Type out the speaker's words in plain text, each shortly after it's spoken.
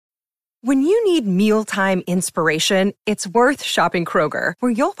When you need mealtime inspiration, it's worth shopping Kroger,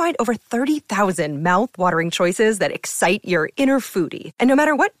 where you'll find over 30,000 mouth-watering choices that excite your inner foodie. And no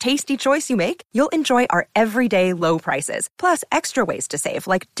matter what tasty choice you make, you'll enjoy our everyday low prices, plus extra ways to save,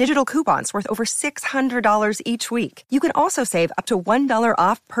 like digital coupons worth over $600 each week. You can also save up to $1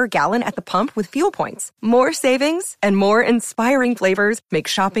 off per gallon at the pump with fuel points. More savings and more inspiring flavors make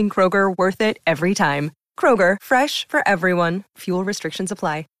shopping Kroger worth it every time. Kroger, fresh for everyone. Fuel restrictions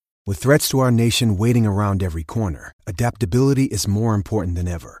apply. With threats to our nation waiting around every corner, adaptability is more important than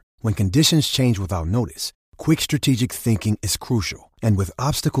ever. When conditions change without notice, quick strategic thinking is crucial. And with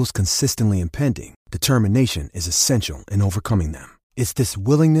obstacles consistently impending, determination is essential in overcoming them. It's this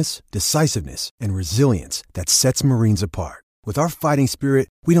willingness, decisiveness, and resilience that sets Marines apart. With our fighting spirit,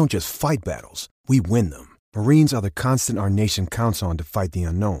 we don't just fight battles, we win them. Marines are the constant our nation counts on to fight the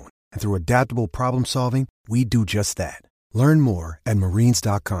unknown. And through adaptable problem solving, we do just that. Learn more at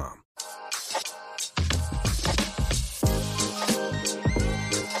Marines.com.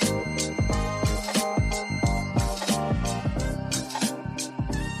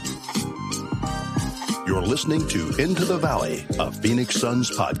 You're listening to Into the Valley, a Phoenix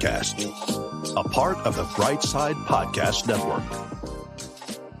Suns podcast, a part of the Brightside Podcast Network.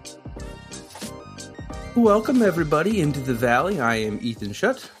 Welcome, everybody, into the Valley. I am Ethan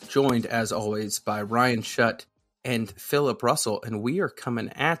Schutt, joined, as always, by Ryan Schutt and Philip Russell, and we are coming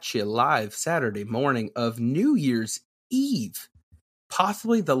at you live Saturday morning of New Year's Eve,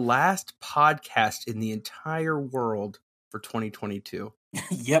 possibly the last podcast in the entire world for 2022.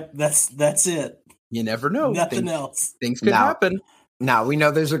 Yep, that's it. You never know. Nothing else. Things could happen. Now, we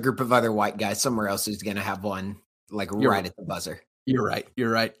know there's a group of other white guys somewhere else who's going to have one, like right at the buzzer. You're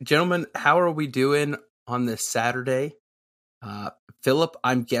right. Gentlemen, how are we doing on this Saturday? Philip,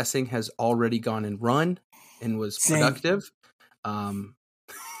 I'm guessing, has already gone and run and was productive. As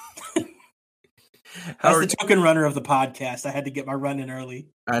the token runner of the podcast, I had to get my run in early.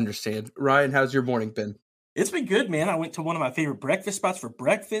 I understand. Ryan, how's your morning been? It's been good, man. I went to one of my favorite breakfast spots for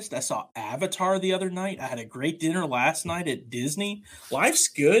breakfast. I saw Avatar the other night. I had a great dinner last night at Disney. Life's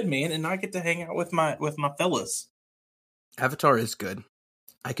good, man, and I get to hang out with my fellas. Avatar is good.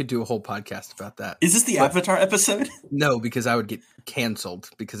 I could do a whole podcast about that. Is this the Avatar episode? No, because I would get canceled,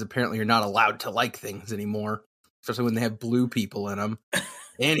 because apparently you're not allowed to like things anymore, especially when they have blue people in them.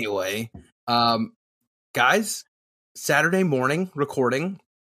 Anyway, guys, Saturday morning recording,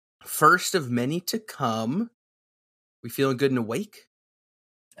 first of many to come. We feeling good and awake?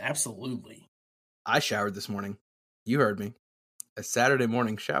 Absolutely. I showered this morning. You heard me. A Saturday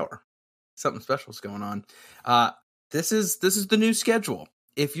morning shower. Something special is going on. This is the new schedule.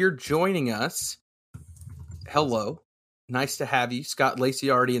 If you're joining us, hello. Nice to have you. Scott Lacey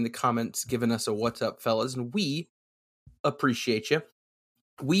already in the comments giving us a what's up, fellas, and we appreciate you.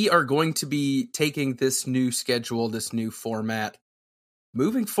 We are going to be taking this new schedule, this new format,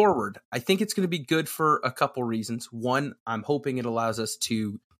 moving forward. I think it's going to be good for a couple reasons. One, I'm hoping it allows us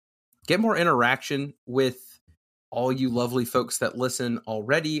to get more interaction with all you lovely folks that listen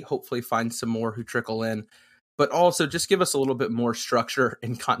already, hopefully find some more who trickle in, but also just give us a little bit more structure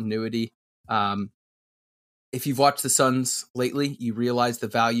and continuity. If you've watched the Suns lately, you realize the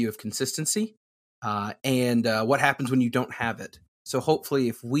value of consistency and what happens when you don't have it. So hopefully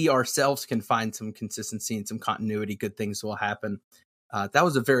if we ourselves can find some consistency and some continuity, good things will happen. That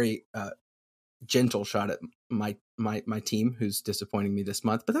was a very gentle shot at my team, who's disappointing me this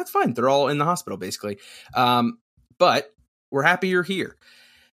month, but that's fine. They're all in the hospital, basically. But we're happy you're here.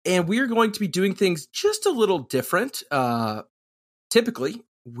 And we are going to be doing things just a little different. Typically,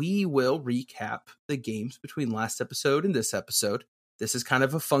 we will recap the games between last episode and this episode. This is kind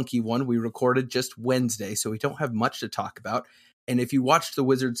of a funky one. We recorded just Wednesday, so we don't have much to talk about. And if you watched the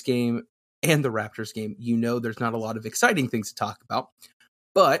Wizards game and the Raptors game, you know there's not a lot of exciting things to talk about.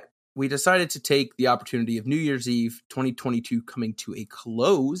 But we decided to take the opportunity of New Year's Eve 2022 coming to a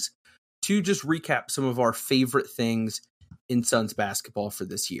close to just recap some of our favorite things in Suns basketball for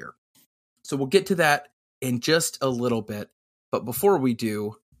this year. So we'll get to that in just a little bit. But before we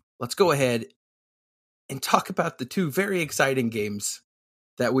do, let's go ahead and talk about the two very exciting games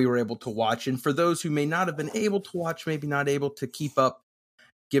that we were able to watch. And for those who may not have been able to watch, maybe not able to keep up,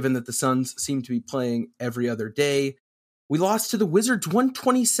 given that the Suns seem to be playing every other day, we lost to the Wizards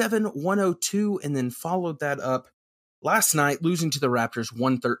 127-102, and then followed that up last night, losing to the Raptors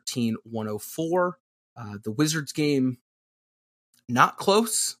 113-104. The Wizards game, not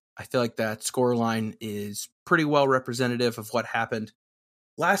close. I feel like that scoreline is pretty well representative of what happened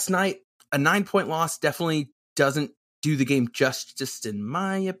last night. A 9-point loss definitely doesn't do the game justice, in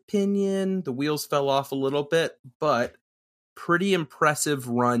my opinion. The wheels fell off a little bit, but pretty impressive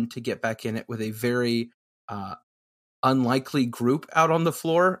run to get back in it with a very unlikely group out on the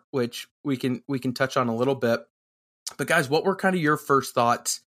floor, which we can touch on a little bit. But guys, what were kind of your first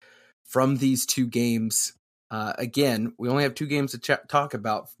thoughts from these two games? Again, we only have two games to talk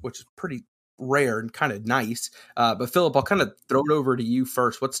about, which is pretty rare and kind of nice. But Philip, I'll kind of throw it over to you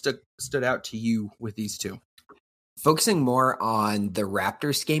first. What stood out to you with these two? Focusing more on the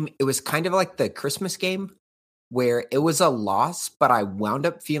Raptors game, it was kind of like the Christmas game where it was a loss, but I wound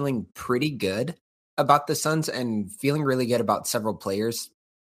up feeling pretty good about the Suns and feeling really good about several players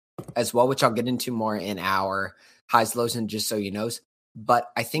as well, which I'll get into more in our highs, lows, and just so you knows. But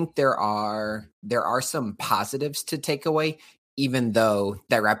I think there are some positives to take away, even though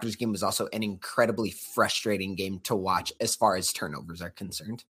that Raptors game was also an incredibly frustrating game to watch as far as turnovers are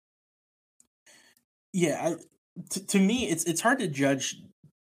concerned. Yeah, to me, it's hard to judge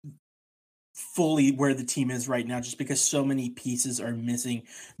fully where the team is right now just because so many pieces are missing.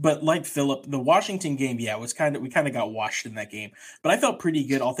 But like Philip, the Washington game, we kind of got washed in that game. But I felt pretty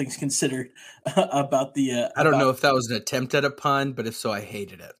good, all things considered, about the I don't know if that was an attempt at a pun, but if so, I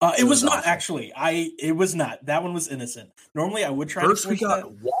hated it. It was not awful. Actually. It was not. That one was innocent. Normally I would try First to we got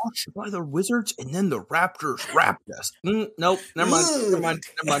that. washed by the Wizards, and then the Raptors wrapped us. Nope, never mind.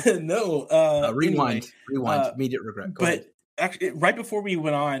 No. Rewind. Anyway, Immediate regret. Go ahead. Actually, right before we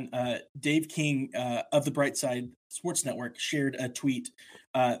went on, Dave King of the Brightside Sports Network shared a tweet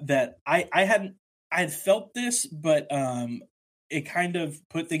that I had felt this, but it kind of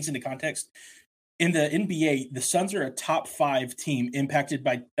put things into context. In the NBA, the Suns are a top 5 team impacted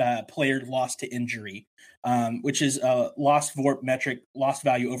by player lost to injury, which is lost VORP metric, lost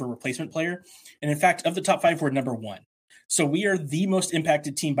value over replacement player. And in fact, of the top 5, we're number 1. So we are the most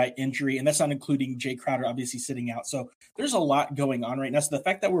impacted team by injury, and that's not including Jay Crowder obviously sitting out. So there's a lot going on right now. So the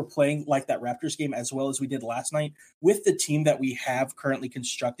fact that we're playing like that Raptors game as well as we did last night with the team that we have currently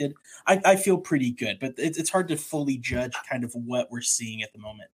constructed, I feel pretty good. But it's hard to fully judge kind of what we're seeing at the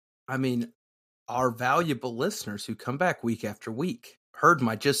moment. I mean, our valuable listeners who come back week after week heard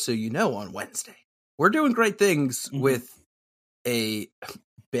my Just So You Know on Wednesday. We're doing great things with a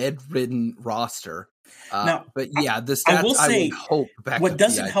bedridden roster. Now, but yeah, the stats I will say, would hope back what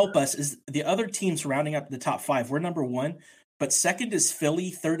doesn't help us is the other teams rounding up the top 5. We're number 1, but second is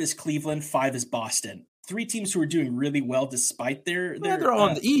Philly, third is Cleveland, 5 is Boston. 3 teams who are doing really well despite their they're all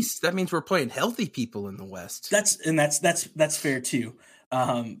in the East. That means we're playing healthy people in the West. That's fair too.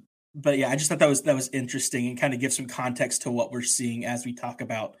 But yeah, I just thought that was interesting and kind of give some context to what we're seeing as we talk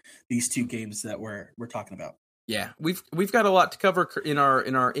about these 2 games that we're talking about. Yeah, we've got a lot to cover in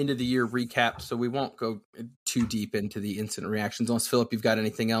our end of the year recap, so we won't go too deep into the instant reactions. Unless Philip, you've got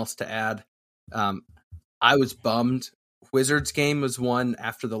anything else to add? I was bummed. Wizards game was one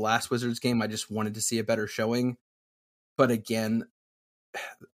after the last Wizards game. I just wanted to see a better showing, but again,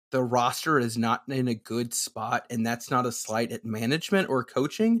 the roster is not in a good spot, and that's not a slight at management or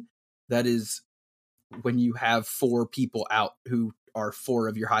coaching. That is when you have 4 people out who are 4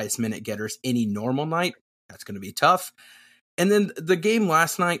 of your highest minute getters any normal night. That's going to be tough. And then the game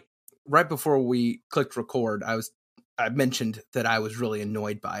last night, right before we clicked record, I mentioned that I was really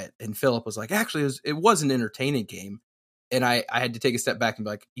annoyed by it. And Philip was like, actually, it was an entertaining game. And I had to take a step back and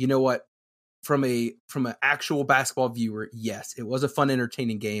be like, you know what? From an actual basketball viewer, yes, it was a fun,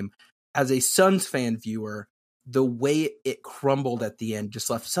 entertaining game. As a Suns fan viewer, the way it crumbled at the end just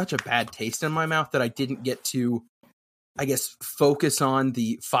left such a bad taste in my mouth that I didn't get to, I guess, focus on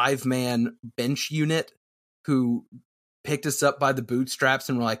the 5-man bench unit who picked us up by the bootstraps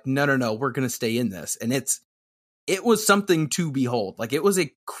and were like, no, we're going to stay in this. And it was something to behold. Like, it was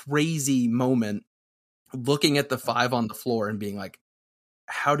a crazy moment looking at the 5 on the floor and being like,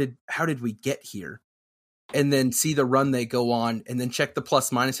 how did we get here? And then see the run they go on and then check the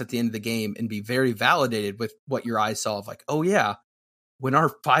plus minus at the end of the game and be very validated with what your eyes saw of like, oh yeah, when our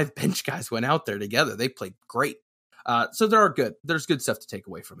 5 bench guys went out there together, they played great. So there's good stuff to take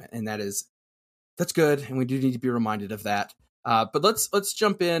away from it. And that's good, and we do need to be reminded of that. But let's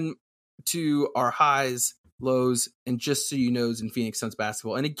jump in to our highs, lows, and Just So You Knows in Phoenix Suns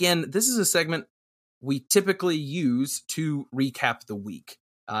basketball. And again, this is a segment we typically use to recap the week.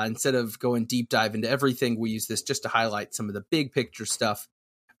 Instead of going deep dive into everything, we use this just to highlight some of the big picture stuff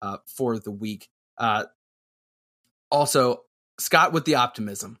for the week. Also, Scott with the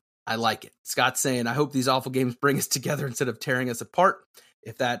optimism. I like it. Scott's saying, I hope these awful games bring us together instead of tearing us apart.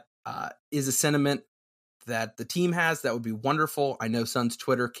 If that is a sentiment that the team has, that would be wonderful. I know Suns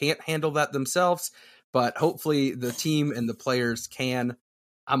Twitter can't handle that themselves, but hopefully the team and the players can.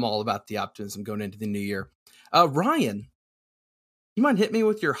 I'm all about the optimism going into the new year. Ryan, You mind hit me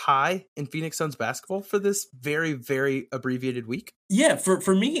with your high in Phoenix Suns basketball for this very, very abbreviated week? Yeah,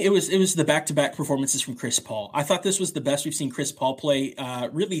 for me, it was the back-to-back performances from Chris Paul. I thought this was the best we've seen Chris Paul play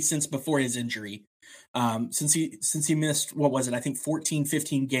really since before his injury. Since he missed, what was it? I think 14,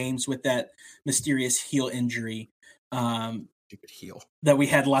 15 games with that mysterious heel injury. Stupid heel. That we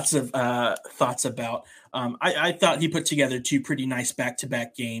had lots of thoughts about. I thought he put together two pretty nice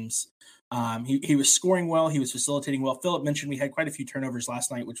back-to-back games. He was scoring well. He was facilitating well. Philip mentioned we had quite a few turnovers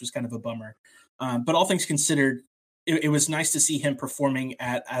last night, which was kind of a bummer. But all things considered, it was nice to see him performing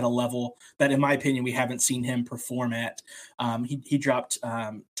at a level that, in my opinion, we haven't seen him perform at. He dropped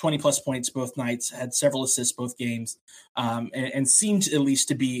 20 plus points both nights, had several assists both games, and seemed at least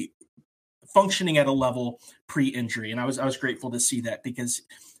to be functioning at a level pre-injury. And I was grateful to see that, because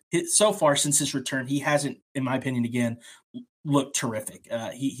so far since his return, he hasn't, in my opinion, again, looked terrific.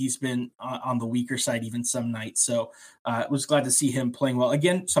 He's been on the weaker side even some nights. So was glad to see him playing well.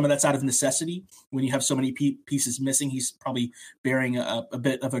 Again, some of that's out of necessity. When you have so many pieces missing, he's probably bearing a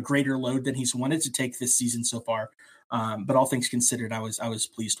bit of a greater load than he's wanted to take this season so far. But all things considered, I was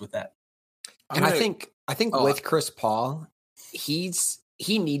pleased with that. And I think with Chris Paul, he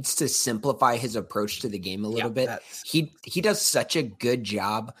needs to simplify his approach to the game a little bit. He does such a good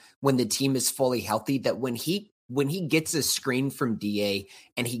job when the team is fully healthy that when he gets a screen from DA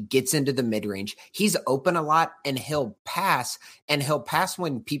and he gets into the mid-range, he's open a lot and he'll pass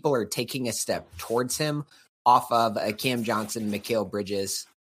when people are taking a step towards him off of a Cam Johnson, Mikal Bridges.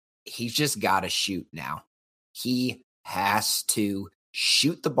 He's just got to shoot now. He has to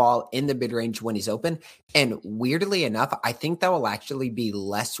shoot the ball in the mid-range when he's open. And weirdly enough, I think that will actually be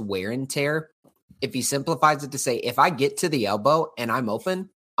less wear and tear if he simplifies it to say, if I get to the elbow and I'm open,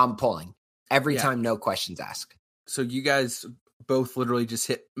 I'm pulling every time, no questions asked. So you guys both literally just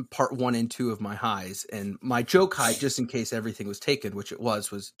hit part 1 and 2 of my highs, and my joke high, just in case everything was taken, which it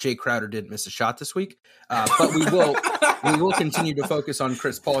was Jay Crowder didn't miss a shot this week. But we will continue to focus on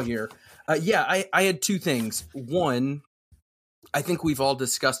Chris Paul here. I had two things. One, I think we've all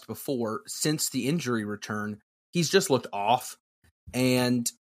discussed before, since the injury return, he's just looked off. And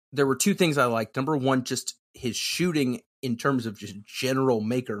there were two things I liked. Number one, just his shooting in terms of just general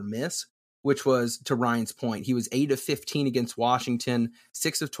make or miss, which was, to Ryan's point, he was 8 of 15 against Washington,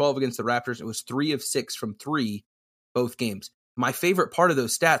 6 of 12 against the Raptors. It was 3 of 6 from 3 both games. My favorite part of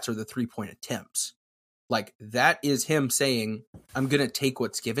those stats are the 3-point attempts. Like, that is him saying, I'm going to take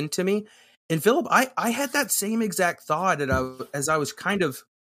what's given to me. And Philip, I had that same exact thought as I was kind of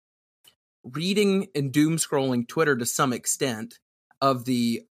reading and doom scrolling Twitter to some extent of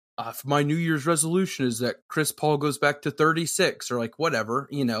the, my New Year's resolution is that Chris Paul goes back to 36 or like whatever,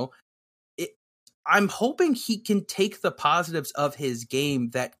 you know. I'm hoping he can take the positives of his game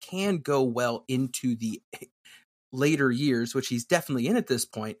that can go well into the later years, which he's definitely in at this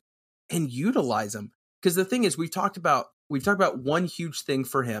point, and utilize them. Because the thing is, we've talked about one huge thing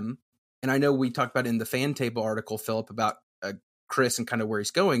for him, and I know we talked about it in the Fan Table article, Philip, about Chris and kind of where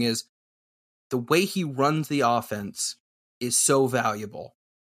he's going, is the way he runs the offense is so valuable.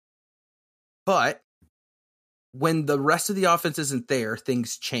 But when the rest of the offense isn't there,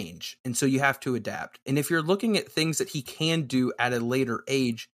 things change. And so you have to adapt. And if you're looking at things that he can do at a later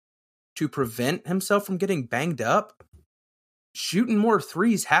age to prevent himself from getting banged up, shooting more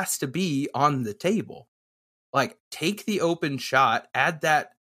threes has to be on the table. Like, take the open shot, add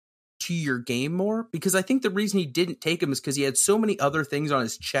that to your game more, because I think the reason he didn't take him is because he had so many other things on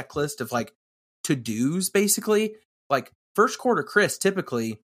his checklist of like to-dos, basically. Like, first quarter Chris,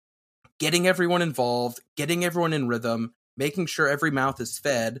 typically getting everyone involved, getting everyone in rhythm, making sure every mouth is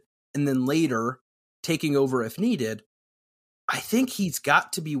fed, and then later taking over if needed. I think he's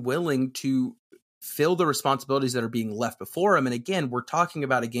got to be willing to fill the responsibilities that are being left before him. And again, we're talking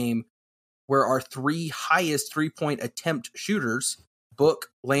about a game where our 3 highest 3-point attempt shooters,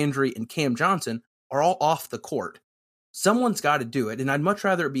 Book, Landry, and Cam Johnson, are all off the court. Someone's got to do it, and I'd much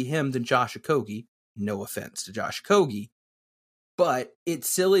rather it be him than Josh Okogie. No offense to Josh Okogie. But it's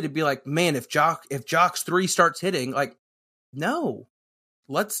silly to be like, man, if Jock's 3 starts hitting, like, no.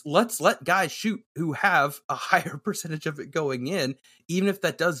 Let's let guys shoot who have a higher percentage of it going in, even if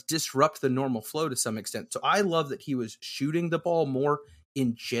that does disrupt the normal flow to some extent. So I love that he was shooting the ball more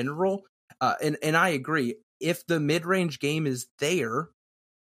in general. And I agree. If the mid-range game is there,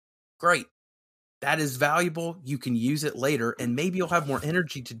 great. That is valuable. You can use it later, and maybe you'll have more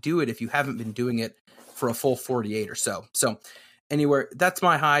energy to do it if you haven't been doing it for a full 48 or so. So anyway, that's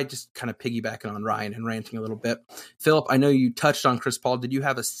my high, just kind of piggybacking on Ryan and ranting a little bit. Philip, I know you touched on Chris Paul. Did you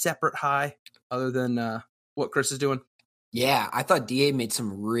have a separate high other than what Chris is doing? Yeah, I thought DA made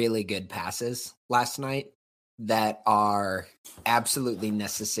some really good passes last night that are absolutely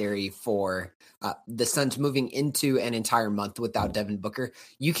necessary for the Suns moving into an entire month without Devin Booker.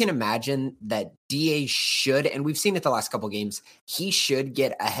 You can imagine that DA should, and we've seen it the last couple games, he should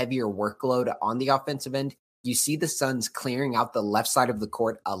get a heavier workload on the offensive end. You see the Suns clearing out the left side of the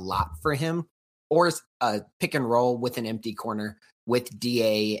court a lot for him, or a pick and roll with an empty corner with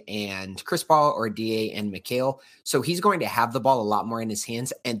DA and Chris Paul or DA and Mikal. So he's going to have the ball a lot more in his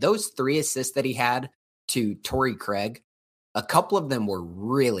hands. And those 3 assists that he had to Torrey Craig, a couple of them were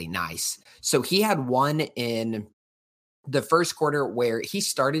really nice. So he had one in the first quarter where he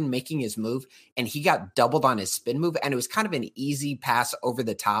started making his move and he got doubled on his spin move. And it was kind of an easy pass over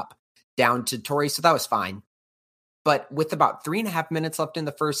the top down to Torrey. So that was fine. But with about 3.5 minutes left in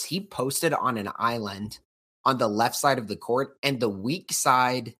the first, he posted on an island on the left side of the court, and the weak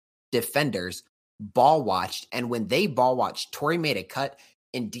side defenders ball watched. And when they ball watched, Torrey made a cut,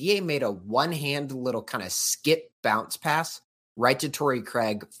 and DA made a one-hand little kind of skip bounce pass right to Torrey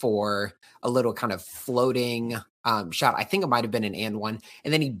Craig for a little kind of floating shot. I think it might have been an and one.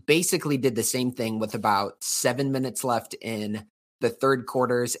 And then he basically did the same thing with about 7 minutes left in the third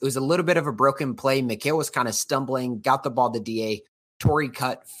quarters. It was a little bit of a broken play. Mikal was kind of stumbling, got the ball to DA. Torrey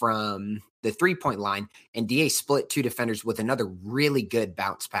cut from the 3-point line, and DA split 2 defenders with another really good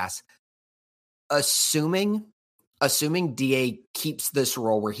bounce pass. Assuming DA keeps this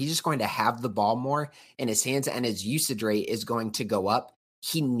role where he's just going to have the ball more in his hands and his usage rate is going to go up,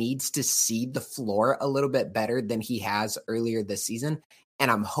 he needs to seed the floor a little bit better than he has earlier this season. And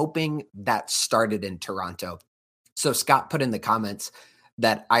I'm hoping that started in Toronto. So Scott put in the comments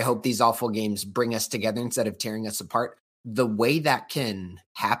that I hope these awful games bring us together instead of tearing us apart. The way that can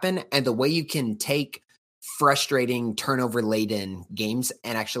happen and the way you can take frustrating turnover-laden games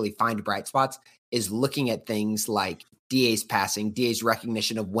and actually find bright spots is looking at things like DA's passing, DA's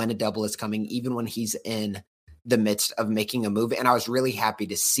recognition of when a double is coming, even when he's in the midst of making a move. And I was really happy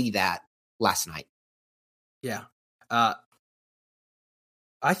to see that last night. Yeah. I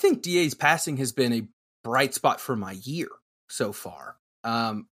think DA's passing has been a bright spot for my year so far.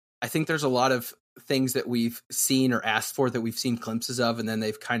 I think there's a lot of things that we've seen or asked for that we've seen glimpses of, and then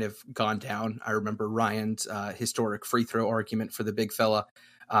they've kind of gone down. I remember Ryan's historic free throw argument for the big fella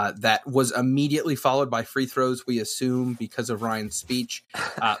that was immediately followed by free throws, we assume, because of Ryan's speech.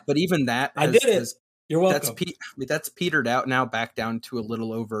 But even that, I did it. You're welcome. That's petered out now, back down to a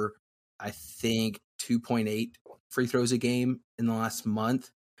little over, I think, 2.8 free throws a game in the last month.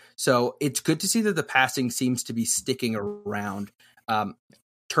 So it's good to see that the passing seems to be sticking around.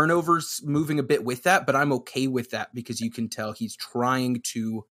 Turnovers moving a bit with that, but I'm okay with that because you can tell he's trying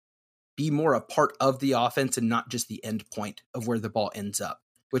to be more a part of the offense and not just the end point of where the ball ends up,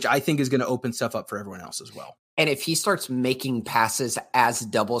 which I think is going to open stuff up for everyone else as well. And if he starts making passes as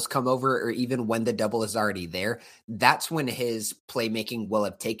doubles come over, or even when the double is already there, that's when his playmaking will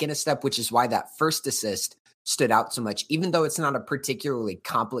have taken a step, which is why that first assist stood out so much. Even though it's not a particularly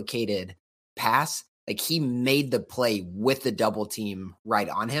complicated pass, like he made the play with the double team right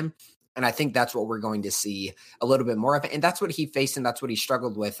on him. And I think that's what we're going to see a little bit more of. And that's what he faced, and that's what he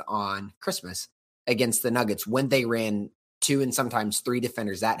struggled with on Christmas against the Nuggets when they ran 2 and sometimes 3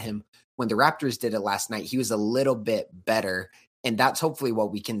 defenders at him. When the Raptors did it last night, he was a little bit better. And that's hopefully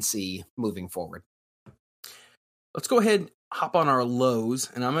what we can see moving forward. Let's go ahead, hop on our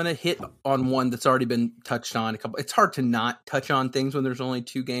lows, and I'm going to hit on one that's already been touched on. It's hard to not touch on things when there's only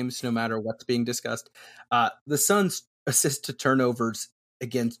 2 games, no matter what's being discussed. The Suns' assist to turnovers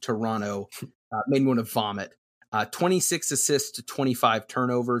against Toronto made me want to vomit. 26 assists to 25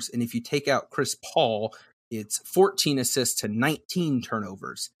 turnovers. And if you take out Chris Paul, it's 14 assists to 19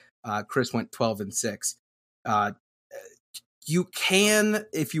 turnovers. Chris went 12 and 6. You can,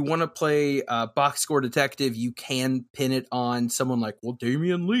 if you want to play box score detective, you can pin it on someone like, well,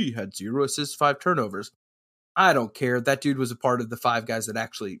 Damian Lee had 0 assists, 5 turnovers. I don't care. That dude was a part of the 5 guys that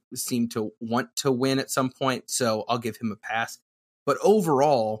actually seemed to want to win at some point, so I'll give him a pass. But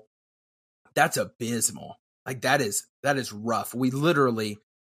overall, that's abysmal. Like that is rough. We literally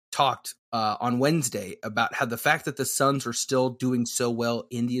talked on Wednesday about how the fact that the Suns are still doing so well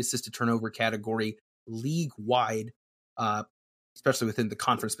in the assisted turnover category league-wide, especially within the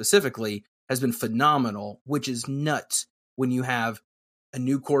conference specifically, has been phenomenal, which is nuts when you have a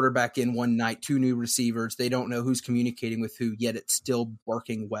new quarterback in one night, 2 new receivers. They don't know who's communicating with who, yet it's still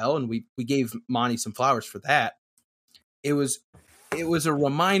working well. And we gave Monty some flowers for that. It was a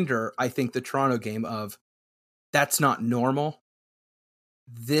reminder, I think, the Toronto game of that's not normal.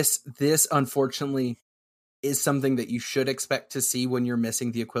 This unfortunately is something that you should expect to see when you're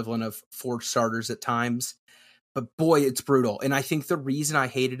missing the equivalent of 4 starters at times. But boy, it's brutal. And I think the reason I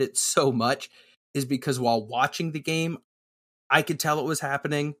hated it so much is because while watching the game, I could tell it was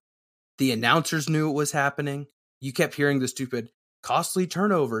happening. The announcers knew it was happening. You kept hearing the stupid costly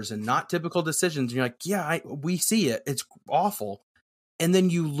turnovers and not typical decisions. And you're like, yeah, we see it. It's awful. And then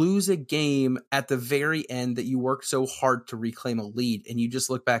you lose a game at the very end that you worked so hard to reclaim a lead. And you just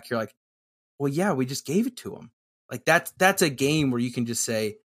look back, you're like, well, yeah, we just gave it to them. Like that's a game where you can just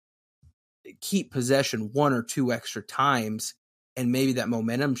say, keep possession one or two extra times, and maybe that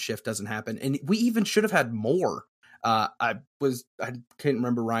momentum shift doesn't happen. And we even should have had more. I couldn't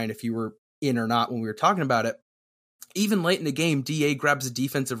remember, Ryan, if you were in or not when we were talking about it. Even late in the game, DA grabs a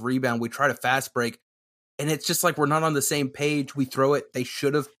defensive rebound. We try to fast break, and it's just like we're not on the same page. We throw it. They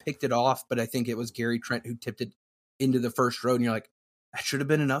should have picked it off, but I think it was Gary Trent who tipped it into the first row, and you're like, that should have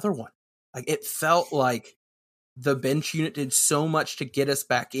been another one. Like, it felt like the bench unit did so much to get us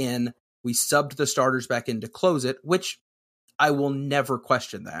back in. We subbed the starters back in to close it, which I will never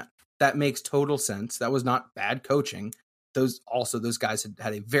question that. That makes total sense. That was not bad coaching. Those guys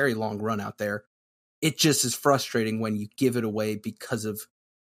had a very long run out there. It just is frustrating when you give it away because of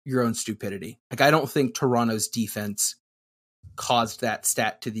your own stupidity. Like, I don't think Toronto's defense caused that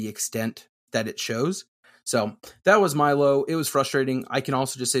stat to the extent that it shows. So that was my low. It was frustrating. I can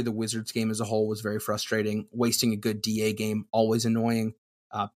also just say the Wizards game as a whole was very frustrating. Wasting a good DA game, always annoying.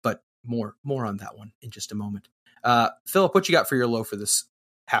 But more on that one in just a moment. Philip, what you got for your low for this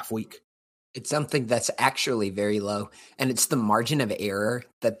half week? It's something that's actually very low, and it's the margin of error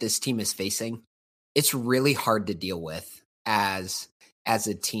that this team is facing. It's really hard to deal with as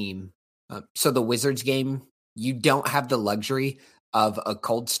a team. So the Wizards game, you don't have the luxury of a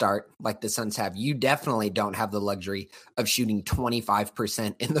cold start like the Suns have. You definitely don't have the luxury of shooting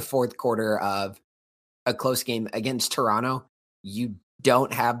 25% in the fourth quarter of a close game against Toronto. You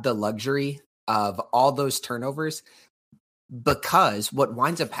don't have the luxury of all those turnovers, because what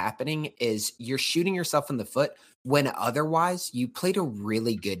winds up happening is you're shooting yourself in the foot when otherwise you played a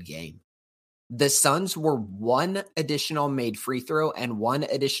really good game. The Suns were one additional made free throw and one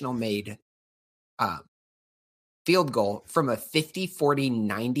additional made field goal from a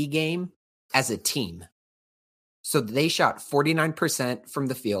 50-40-90 game as a team. So they shot 49% from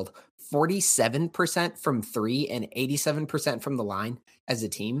the field, 47% from three, and 87% from the line as a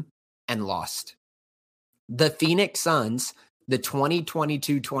team, and lost. The Phoenix Suns, the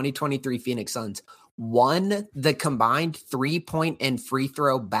 2022-2023 Phoenix Suns, won the combined 3-point and free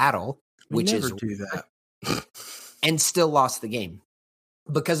throw battle, which is do that, and still lost the game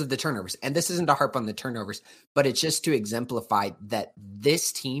because of the turnovers. And this isn't to harp on the turnovers, but it's just to exemplify that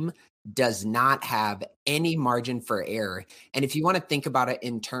this team does not have any margin for error. And if you want to think about it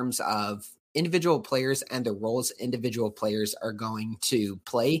in terms of individual players and the roles individual players are going to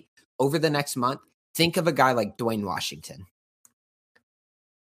play over the next month, think of a guy like Dwayne Washington.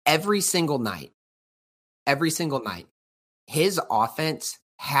 Every single night, his offense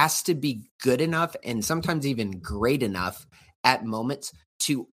has to be good enough and sometimes even great enough at moments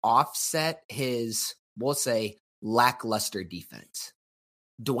to offset his, we'll say, lackluster defense.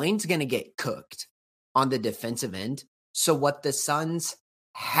 Dwayne's going to get cooked on the defensive end. So what the Suns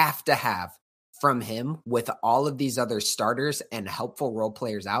have to have from him with all of these other starters and helpful role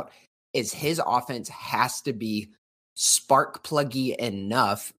players out is his offense has to be spark pluggy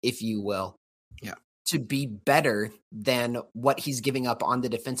enough, if you will, to be better than what he's giving up on the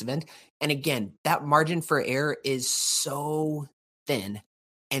defensive end. And again, that margin for error is so thin.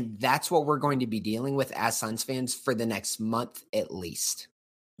 And that's what we're going to be dealing with as Suns fans for the next month at least.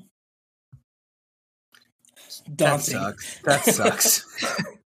 Daunting. That sucks.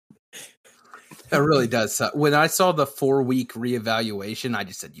 That really does suck. When I saw the 4-week reevaluation, I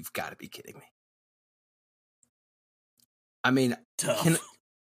just said, you've got to be kidding me. I mean,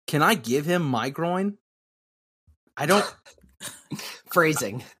 can I give him my groin? I don't.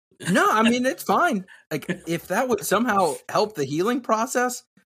 Phrasing. No, I mean, it's fine. Like, if that would somehow help the healing process,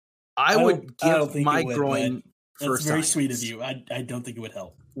 I would give my groin for That's very science. sweet of you. I don't think it would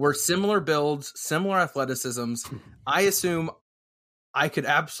help. We're similar builds, similar athleticisms. I assume I could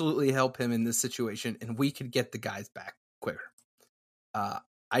absolutely help him in this situation, and we could get the guys back quicker.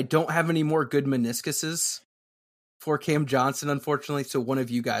 I don't have any more good meniscuses for Cam Johnson, unfortunately, so one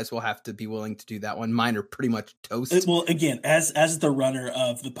of you guys will have to be willing to do that one. Mine are pretty much toast. Well, again, as the runner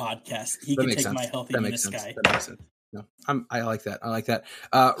of the podcast, he can take my healthy menisci. That makes sense. No, I like that. I like that.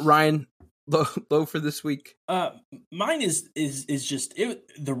 Ryan, low for this week. Mine is just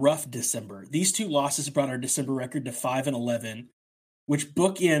the rough December. These two losses brought our December record to 5-11, which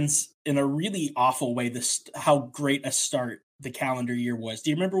bookends in a really awful way how great a start the calendar year was. Do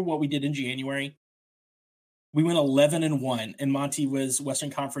you remember what we did in January? We went 11-1, and Monty was Western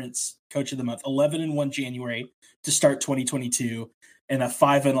Conference Coach of the Month. 11-1 January to start 2022, and a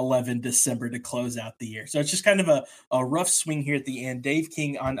 5-11 December to close out the year. So it's just kind of a rough swing here at the end. Dave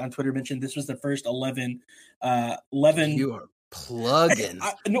King on Twitter mentioned this was the first 11. You are plugging.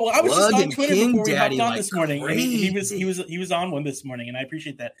 I was just on Twitter King before we Daddy hopped on like this morning. And crazy. he was on one this morning, and I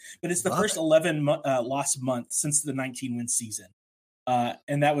appreciate that. But it's the first 11 loss month since the 19-win season.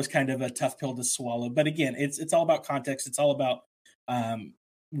 And that was kind of a tough pill to swallow. But again, it's all about context. It's all about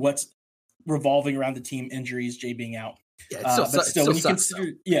what's revolving around the team, injuries, Jay being out.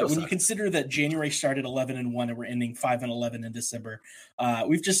 Yeah, when you consider that January started 11-1 and we're ending 5-11 in December,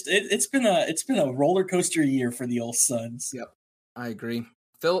 it's been a roller coaster year for the old Suns. Yep, I agree.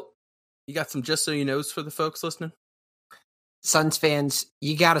 Philip, you got some just so you knows for the folks listening? Suns fans,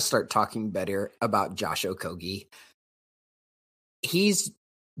 you got to start talking better about Josh Okogie. He's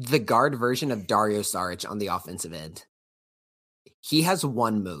the guard version of Dario Saric on the offensive end. He has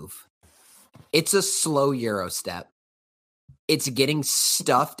one move. It's a slow Euro step. It's getting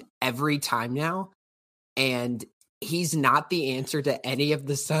stuffed every time now. And he's not the answer to any of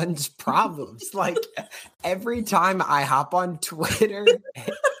the Suns' problems. Like, every time I hop on Twitter,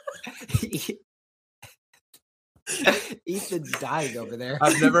 Ethan's dying over there.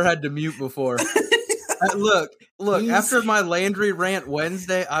 I've never had to mute before. Look, after my Landry rant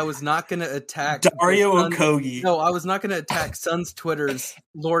Wednesday, I was not going to attack Dario Okogie. No, I was not going to attack Suns Twitter's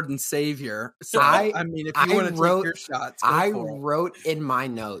Lord and Savior. So, I mean, if you want to take your shots, I wrote in my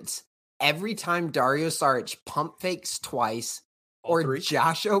notes, every time Dario Saric pump fakes twice, or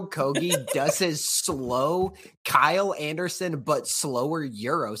Josh Okogie does his slow Kyle Anderson but slower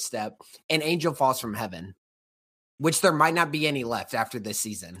Euro step, an angel falls from heaven, which there might not be any left after this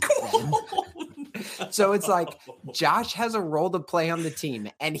season. So it's like Josh has a role to play on the team,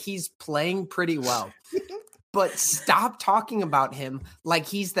 and he's playing pretty well. But stop talking about him like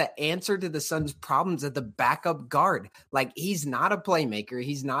he's the answer to the Suns' problems at the backup guard. Like, he's not a playmaker.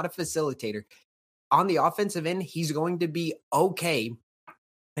 He's not a facilitator. On the offensive end, he's going to be okay.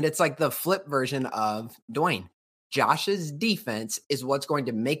 And it's like the flip version of Dwayne. Josh's defense is what's going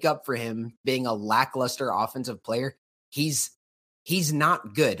to make up for him being a lackluster offensive player. He's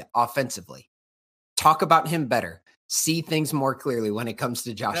not good offensively. Talk about him better. See things more clearly when it comes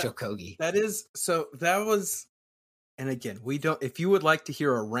to Josh Okogie. And again, if you would like to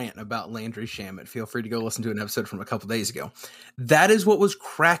hear a rant about Landry Shamet, feel free to go listen to an episode from a couple days ago. That is what was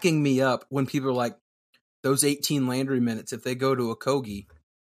cracking me up when people are like, those 18 Landry minutes, if they go to Okogie,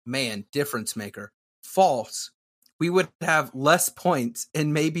 man, difference maker. False. We would have less points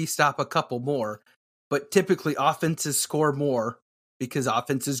and maybe stop a couple more, but typically offenses score more because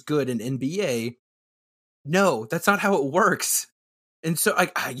offense is good in NBA. No, that's not how it works. And so,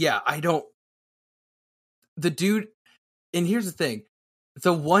 I don't. The dude, and here's the thing.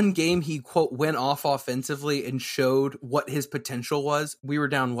 The one game he, quote, went off offensively and showed what his potential was, we were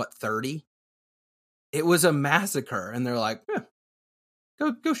down, 30? It was a massacre. And they're like,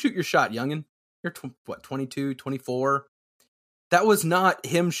 go shoot your shot, youngin'. You're, 22, 24? That was not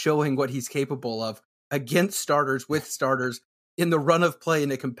him showing what he's capable of against starters, with starters, in the run of play in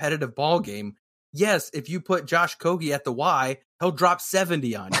a competitive ball game. Yes, if you put Josh Okogie at the Y, he'll drop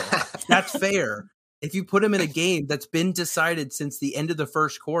 70 on you. That's fair. If you put him in a game that's been decided since the end of the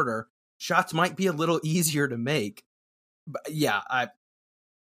first quarter, shots might be a little easier to make. But that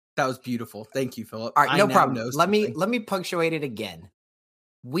was beautiful. Thank you, Philip. All right, no problem. Let me punctuate it again.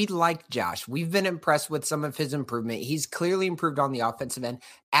 We like Josh. We've been impressed with some of his improvement. He's clearly improved on the offensive end.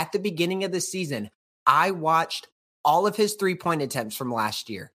 At the beginning of the season, I watched all of his 3-point attempts from last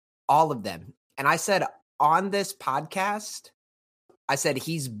year, all of them. And I said on this podcast,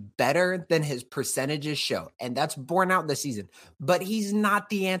 he's better than his percentages show. And that's borne out this season. But he's not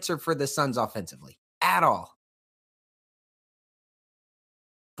the answer for the Suns offensively at all.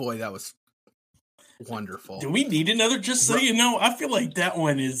 Boy, that was wonderful. Do we need another just so you know? I feel like that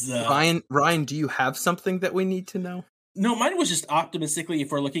one is... Ryan, do you have something that we need to know? No, mine was just optimistically,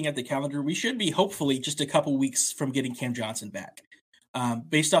 if we're looking at the calendar, we should be hopefully just a couple weeks from getting Cam Johnson back.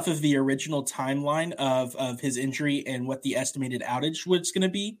 Based off of the original timeline of his injury and what the estimated outage was going to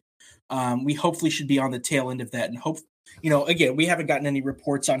be, we hopefully should be on the tail end of that. And again, we haven't gotten any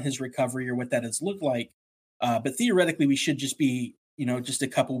reports on his recovery or what that has looked like. But theoretically, we should just be, just a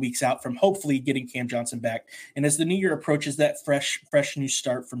couple weeks out from hopefully getting Cam Johnson back. And as the new year approaches, that fresh new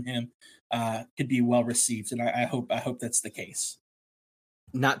start from him could be well received. And I hope that's the case.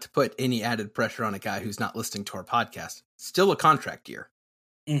 Not to put any added pressure on a guy who's not listening to our podcast, still a contract year.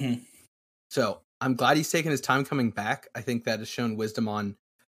 Mm-hmm. So I'm glad he's taken his time coming back. I think that has shown wisdom on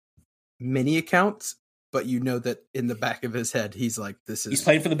many accounts. but you know that in the back of his head, he's like, he's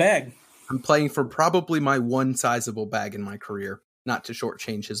playing for the bag. I'm playing for probably my one sizable bag in my career, not to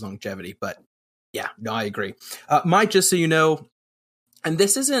shortchange his longevity, but yeah, no, I agree. Mike, just so you know, and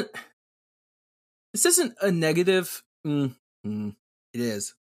this isn't a negative. It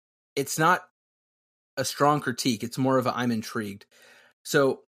is. It's not a strong critique. It's more of a I'm intrigued.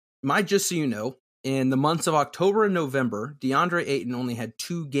 So, just so you know, in the months of October and November, DeAndre Ayton only had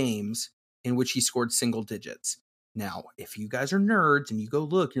 2 games in which he scored single digits. Now, if you guys are nerds and you go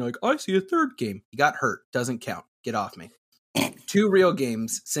look, you're like, I see a third game. He got hurt. Doesn't count. Get off me. 2 real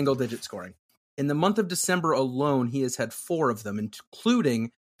games, single digit scoring. In the month of December alone, he has had 4 of them,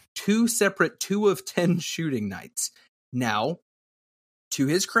 including 2 separate 2 of 10 shooting nights. Now, to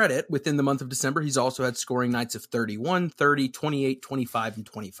his credit, within the month of December, he's also had scoring nights of 31, 30, 28, 25, and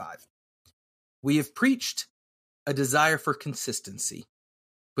 25. We have preached a desire for consistency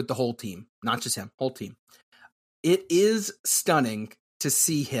with the whole team, not just him, whole team. It is stunning to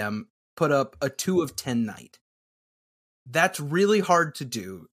see him put up a 2 of 10 night. That's really hard to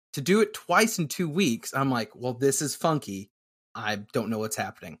do. To do it twice in 2 weeks, I'm like, well, this is funky. I don't know what's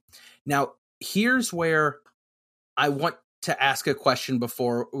happening. Now, here's where I want to ask a question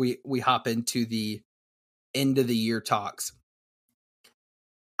before we hop into the end of the year talks.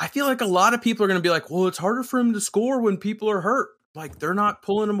 I feel like a lot of people are going to be like, well, it's harder for him to score when people are hurt. Like, they're not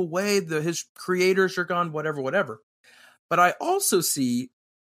pulling him away. His creators are gone, whatever. But I also see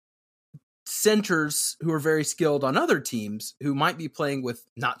centers who are very skilled on other teams who might be playing with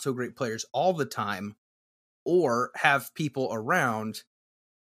not so great players all the time or have people around.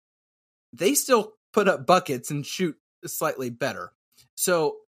 They still put up buckets and shoot slightly better.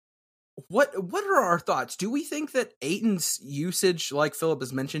 So what are our thoughts? Do we think that Ayton's usage, like Philip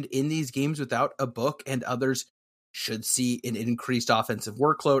has mentioned, in these games without a book and others should see an increased offensive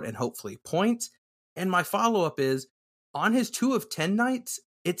workload and hopefully points? And my follow-up is, on his 2 of 10 nights,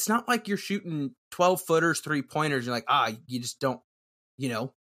 it's not like you're shooting 12-footers, 3-pointers. You're like, you just don't,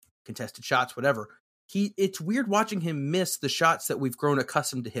 contested shots, whatever. It's weird watching him miss the shots that we've grown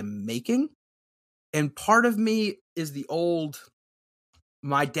accustomed to him making. And part of me is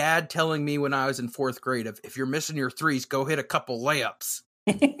my dad telling me when I was in 4th grade of, if you're missing your threes, go hit a couple layups,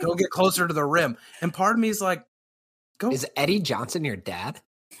 go get closer to the rim. And part of me is like, Is Eddie Johnson your dad?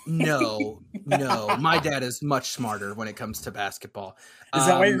 No. My dad is much smarter when it comes to basketball. Is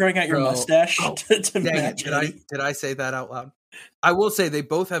that why you're growing out your mustache? To match did I say that out loud? I will say they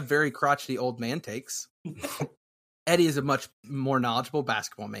both have very crotchety old man takes. Eddie is a much more knowledgeable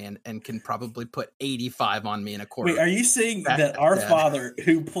basketball man and can probably put 85 on me in a quarter. Wait, are you saying that our father,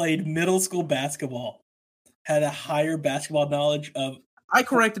 who played middle school basketball, had a higher basketball knowledge of... I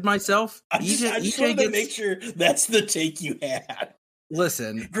corrected myself. I just wanted to make sure that's the take you had.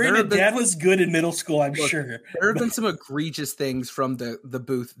 Listen, granted, Dad was good in middle school, I'm sure. There have been some egregious things from the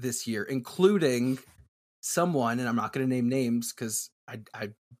booth this year, including someone, and I'm not going to name names because I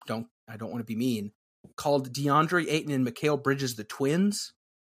don't want to be mean, called DeAndre Ayton and Mikal Bridges the twins,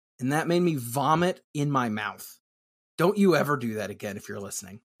 and that made me vomit in my mouth. Don't you ever do that again if you're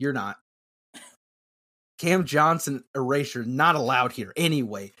listening. You're not. Cam Johnson erasure not allowed here.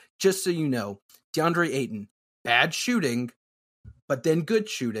 Anyway, just so you know, DeAndre Ayton, bad shooting, but then good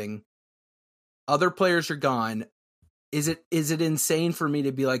shooting. Other players are gone. Is it insane for me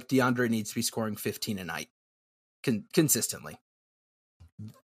to be like, DeAndre needs to be scoring 15 a night consistently?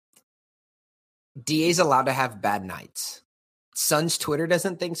 DA's allowed to have bad nights. Suns Twitter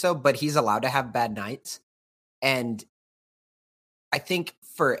doesn't think so, but he's allowed to have bad nights. And I think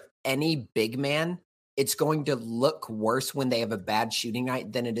for any big man, it's going to look worse when they have a bad shooting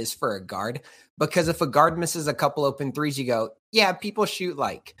night than it is for a guard. Because if a guard misses a couple open threes, you go, yeah, people shoot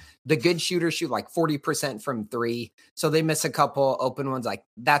like the good shooters shoot like 40% from 3. So they miss a couple open ones. Like,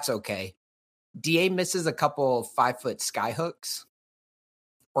 that's okay. DA misses a couple 5-foot sky hooks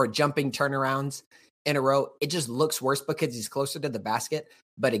or jumping turnarounds in a row. It just looks worse because he's closer to the basket.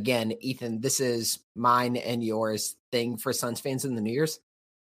 But again, Ethan, this is mine and yours thing for Suns fans in the New Year's.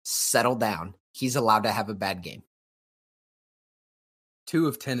 Settle down. He's allowed to have a bad game. 2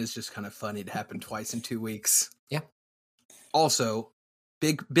 of 10 is just kind of funny to happen twice in 2 weeks. Yeah. Also,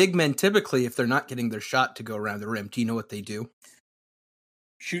 big men typically, if they're not getting their shot to go around the rim, do you know what they do?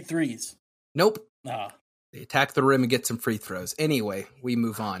 Shoot threes. Nope. They attack the rim and get some free throws. Anyway, we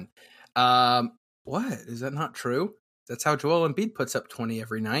move on. What? Is that not true? That's how Joel Embiid puts up 20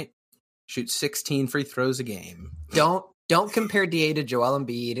 every night. Shoots 16 free throws a game. Don't compare DA to Joel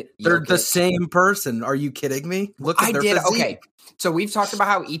Embiid. They're the same person. Are you kidding me? Look at their physique. Okay. So we've talked about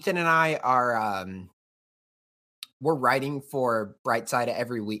how Ethan and I are we're writing for Brightside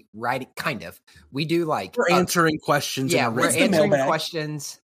every week, right? Kind of. We do like we're answering questions. Yeah, we're answering mailbag.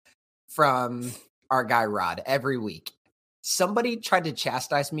 questions from our guy Rod every week. Somebody tried to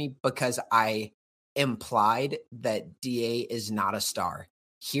chastise me because I implied that DA is not a star.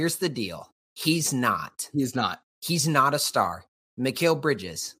 Here's the deal. He's not. He's not. He's not a star. Mikal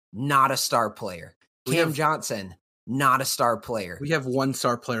Bridges, not a star player. Cam Johnson, not a star player. We have 1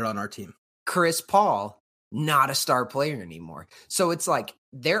 star player on our team. Chris Paul, not a star player anymore. So it's like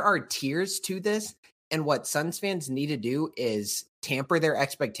there are tiers to this. And what Suns fans need to do is tamper their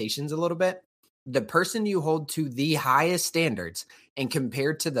expectations a little bit. The person you hold to the highest standards and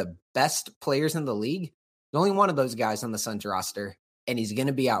compared to the best players in the league, there's only one of those guys on the Suns roster, and he's going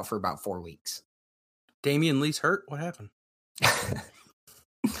to be out for about 4 weeks. Damian Lee's hurt? What happened?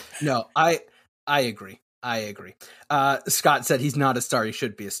 No, I agree. Scott said he's not a star. He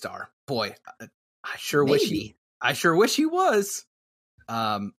should be a star. Boy, I sure wish he was.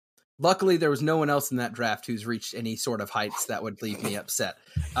 Luckily, there was no one else in that draft who's reached any sort of heights that would leave me upset.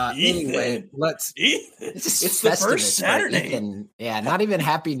 Anyway, it's the first Saturday. Ethan. Yeah, not even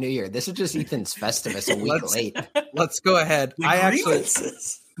Happy New Year. This is just Ethan's Festivus a week late. Let's go ahead. My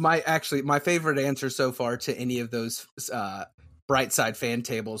favorite answer so far to any of those Brightside fan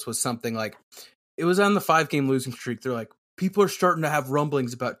tables was something like, it was on the 5-game losing streak. They're like, people are starting to have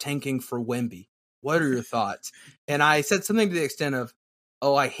rumblings about tanking for Wemby. What are your thoughts? And I said something to the extent of,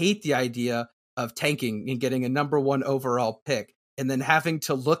 oh, I hate the idea of tanking and getting a number 1 overall pick and then having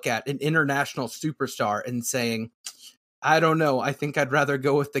to look at an international superstar and saying, I don't know, I think I'd rather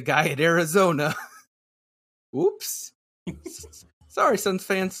go with the guy at Arizona. Oops. Sorry, Suns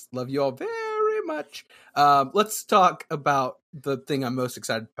fans. Love you all very much. Let's talk about the thing I'm most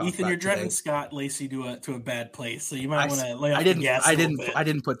excited about. Ethan, you're driving Scott Lacey to a bad place, so you might want to lay off the gas a little bit. I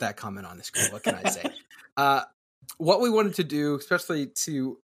didn't put that comment on the screen. What can I say? What we wanted to do, especially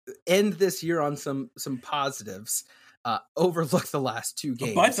to end this year on some positives, overlook the last 2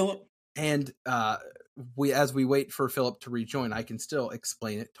 games. Bye, Philip. And as we wait for Philip to rejoin, I can still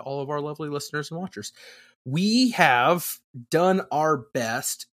explain it to all of our lovely listeners and watchers. We have done our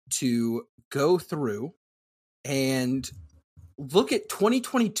best to go through and look at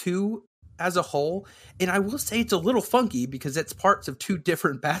 2022 as a whole. And I will say it's a little funky because it's parts of 2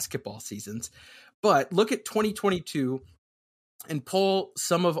 different basketball seasons. But look at 2022 and pull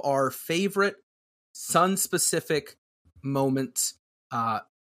some of our favorite Sun-specific moments.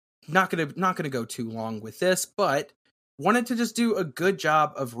 Not gonna go too long with this, but wanted to just do a good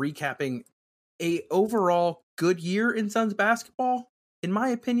job of recapping a overall good year in Suns basketball. In my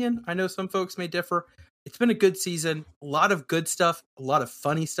opinion, I know some folks may differ. It's been a good season, a lot of good stuff, a lot of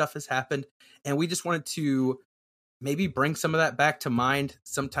funny stuff has happened, and we just wanted to maybe bring some of that back to mind.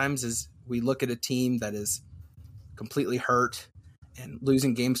 Sometimes as we look at a team that is completely hurt and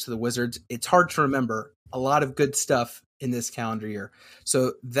losing games to the Wizards, it's hard to remember a lot of good stuff in this calendar year.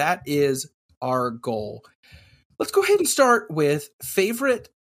 So that is our goal. Let's go ahead and start with favorite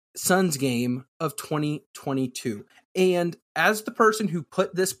Suns game of 2022. And as the person who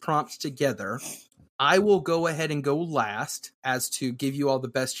put this prompt together, I will go ahead and go last as to give you all the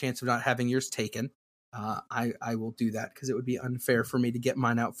best chance of not having yours taken. I will do that because it would be unfair for me to get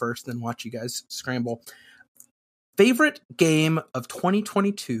mine out first and then watch you guys scramble. Favorite game of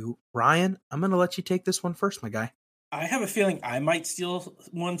 2022. Ryan, I'm going to let you take this one first, my guy. I have a feeling I might steal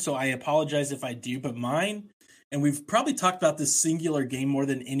one, so I apologize if I do, but mine, and we've probably talked about this singular game more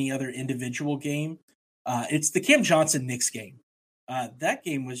than any other individual game, it's the Cam Johnson Knicks game. That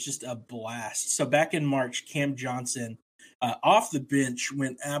game was just a blast. So back in March, Cam Johnson off the bench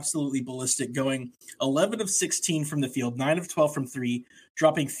went absolutely ballistic, going 11 of 16 from the field, 9 of 12 from 3,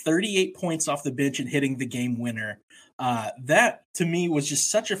 dropping 38 points off the bench and hitting the game winner. That, to me, was just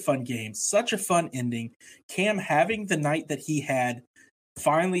such a fun game, such a fun ending. Cam having the night that he had,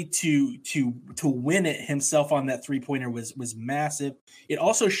 finally to win it himself on that three-pointer was massive. It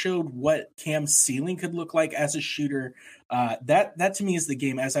also showed what Cam's ceiling could look like as a shooter. That to me is the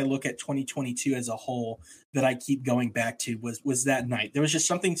game, as I look at 2022 as a whole, that I keep going back to was that night. There was just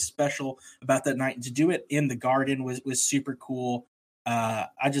something special about that night, and to do it in the Garden was super cool. That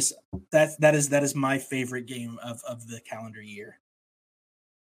is my favorite game of the calendar year.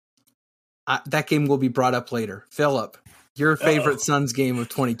 That game will be brought up later. Philip, your favorite Suns game of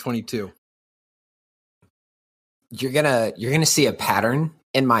 2022. You're gonna see a pattern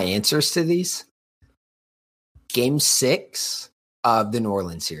in my answers to these. Game 6 of the New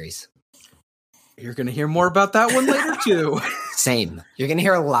Orleans series. You're gonna hear more about that one later too. Same. You're gonna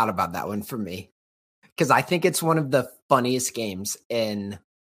hear a lot about that one from me, because I think it's one of the funniest games in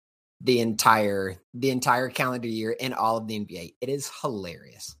the entire calendar year in all of the NBA. It is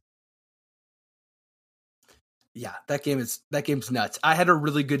hilarious. Yeah, that game's nuts. I had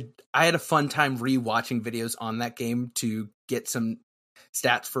a fun time rewatching videos on that game to get some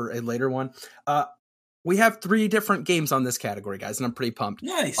stats for a later one. We have 3 different games on this category, guys, and I'm pretty pumped.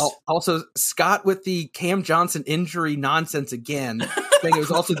 Nice. Also, Scott with the Cam Johnson injury nonsense again, saying it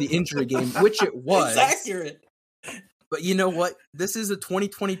was also the injury game, which it was. It's accurate. But you know what? This is a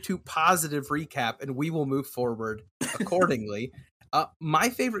 2022 positive recap, and we will move forward accordingly. My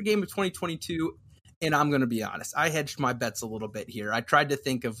favorite game of 2022, and I'm going to be honest, I hedged my bets a little bit here. I tried to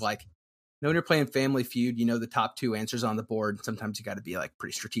think of like, when you're playing Family Feud, you know the top 2 answers on the board. Sometimes you got to be like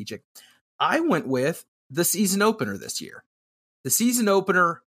pretty strategic. I went with the season opener this year. The season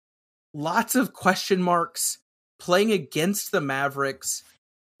opener, lots of question marks, playing against the Mavericks.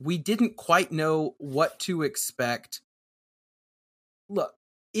 We didn't quite know what to expect. Look,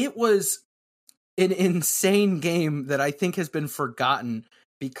 it was an insane game that I think has been forgotten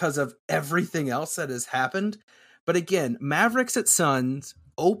because of everything else that has happened. But again, Mavericks at Suns,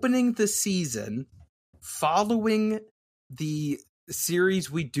 opening the season, following the series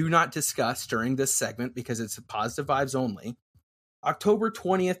we do not discuss during this segment because it's positive vibes only. October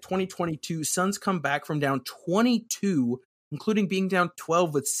 20th, 2022, Suns come back from down 22, including being down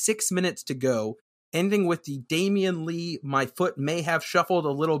 12 with 6 minutes to go, ending with the Damian Lee, my foot may have shuffled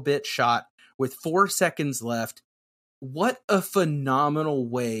a little bit shot with 4 seconds left. What a phenomenal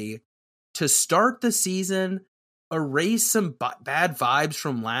way to start the season, erase some bad vibes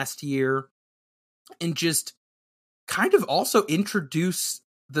from last year, and just kind of also introduce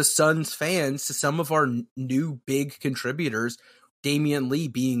the Suns fans to some of our new big contributors, Damian Lee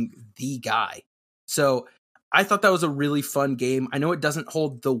being the guy. So I thought that was a really fun game. I know it doesn't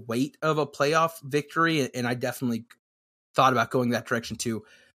hold the weight of a playoff victory, and I definitely thought about going that direction too.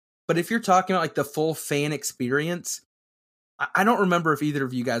 But if you're talking about like the full fan experience, I don't remember if either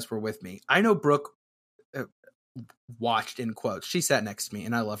of you guys were with me. I know Brooke watched in quotes. She sat next to me,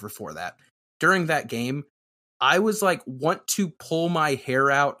 and I love her for that. During that game, I was like, want to pull my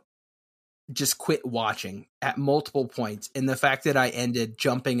hair out, just quit watching at multiple points. And the fact that I ended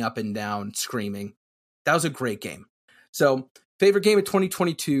jumping up and down, screaming, that was a great game. So favorite game of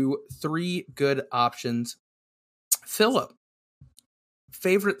 2022, 3 good options. Philip,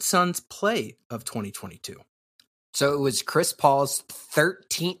 favorite Suns play of 2022. So it was Chris Paul's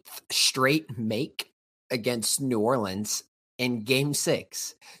 13th straight make against New Orleans in Game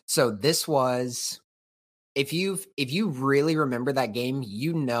 6. So this was, if you really remember that game,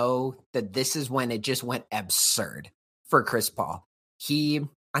 you know that this is when it just went absurd for Chris Paul.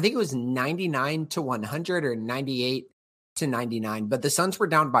 I think it was 99 to 100 or 98 to 99, but the Suns were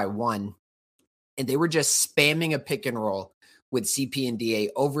down by 1, and they were just spamming a pick and roll with CP and DA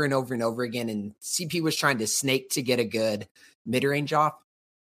over and over and over again. And CP was trying to snake to get a good mid-range off.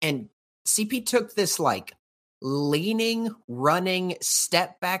 And CP took this like leaning, running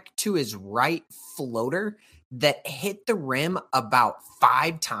step back to his right floater that hit the rim about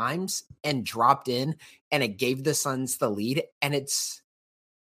 5 times and dropped in, and it gave the Suns the lead. And it's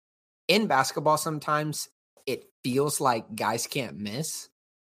in basketball, sometimes it feels like guys can't miss.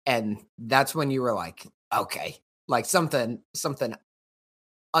 And that's when you were like, okay, like something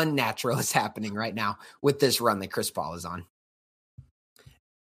unnatural is happening right now with this run that Chris Paul is on.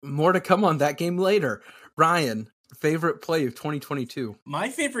 More to come on that game later. Ryan, favorite play of 2022. My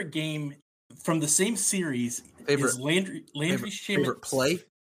favorite game from the same series is Landry Shamet. Favorite play?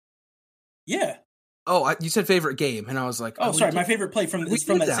 Yeah. Oh, you said favorite game, and I was like, "Oh, sorry, my favorite play from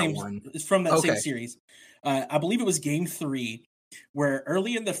that same one. Is from that same series. I believe it was Game 3, where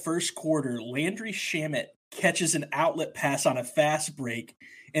early in the first quarter, Landry Shamet catches an outlet pass on a fast break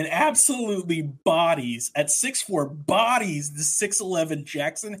and absolutely bodies at 6'4", bodies the 6'11"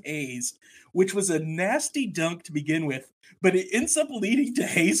 Jackson Hayes, which was a nasty dunk to begin with. But it ends up leading to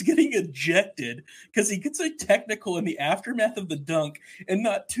Hayes getting ejected because he gets a technical in the aftermath of the dunk. And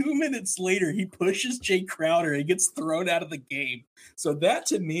not 2 minutes later, he pushes Jay Crowder and gets thrown out of the game. So that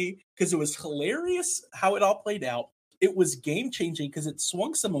to me, because it was hilarious how it all played out, it was game changing because it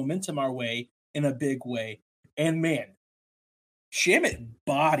swung some momentum our way in a big way. And man, Shamet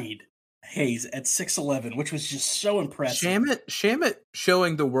bodied Hayes at 6'11", which was just so impressive. Shamet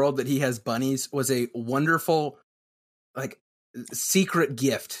showing the world that he has bunnies was a wonderful, like, secret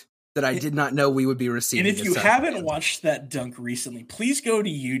gift that I did not know we would be receiving. And if you haven't watched that dunk recently, please go to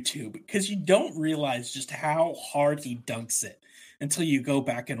YouTube, because you don't realize just how hard he dunks it until you go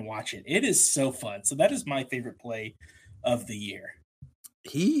back and watch it. It is so fun. So that is my favorite play of the year.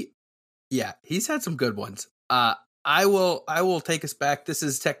 He's had some good ones. I will take us back. This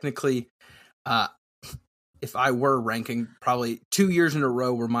is technically, if I were ranking, probably 2 years in a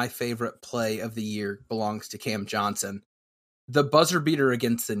row where my favorite play of the year belongs to Cam Johnson. The buzzer beater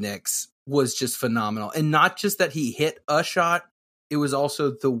against the Knicks was just phenomenal. And not just that he hit a shot, it was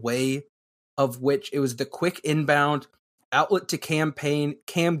also the way of which it was the quick inbound, outlet to Cam Payne.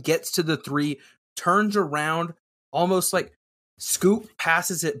 Cam gets to the three, turns around, almost like scoop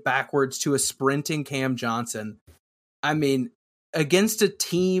passes it backwards to a sprinting Cam Johnson. I mean, against a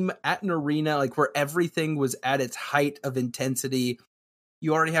team at an arena like where everything was at its height of intensity,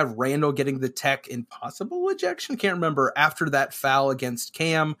 you already have Randall getting the tech in possible ejection. Can't remember after that foul against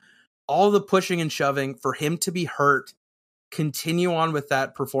Cam, all the pushing and shoving for him to be hurt, continue on with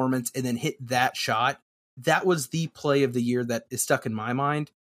that performance and then hit that shot. That was the play of the year that is stuck in my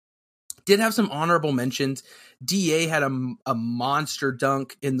mind. Did have some honorable mentions. DA had a monster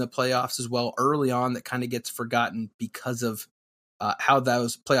dunk in the playoffs as well early on that kind of gets forgotten because of how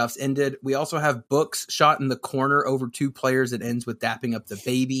those playoffs ended. We also have Books shot in the corner over two players. It ends with dapping up the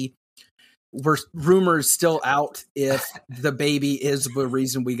baby. Rumors still out if the baby is the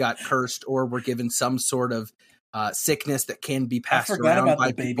reason we got cursed or we're given some sort of sickness that can be passed around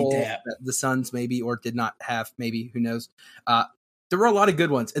by people that the Suns maybe or did not have, maybe, who knows. There were a lot of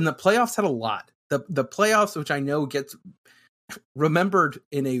good ones, and the playoffs had a lot. The playoffs, which I know gets remembered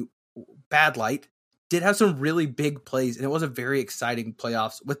in a bad light, did have some really big plays, and it was a very exciting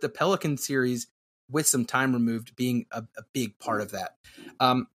playoffs with the Pelican series with some time removed being a big part of that.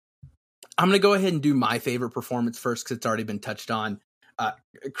 I'm going to go ahead and do my favorite performance first because it's already been touched on.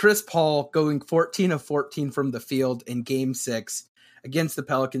 Chris Paul going 14 of 14 from the field in Game 6 against the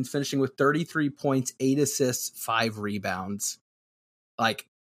Pelicans, finishing with 33 points, 8 assists, 5 rebounds. Like,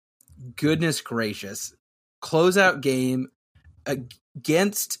 goodness gracious. Closeout game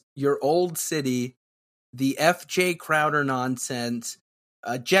against your old city, the FJ Crowder nonsense,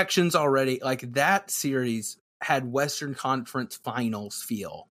 ejections already. Like, that series had Western Conference Finals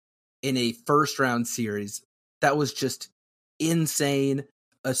feel in a first-round series. That was just insane.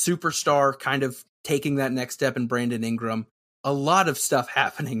 A superstar kind of taking that next step in Brandon Ingram. A lot of stuff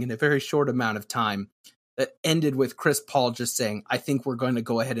happening in a very short amount of time that ended with Chris Paul just saying, I think we're going to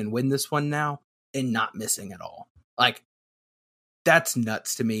go ahead and win this one now, and not missing at all. Like, that's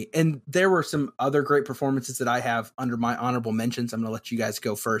nuts to me. And there were some other great performances that I have under my honorable mentions. I'm going to let you guys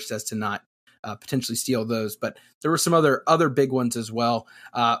go first as to not potentially steal those, but there were some other big ones as well.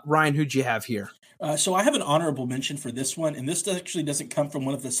 Ryan, who'd you have here? So I have an honorable mention for this one, and this actually doesn't come from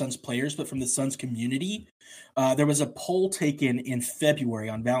one of the Suns players, but from the Suns community. There was a poll taken in February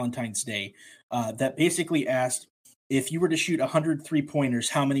on Valentine's Day that basically asked, if you were to shoot 100 3-pointers,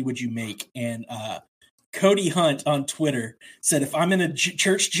 how many would you make? And Cody Hunt on Twitter said, if I'm in a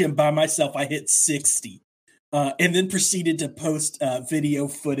church gym by myself, I hit 60. And then proceeded to post video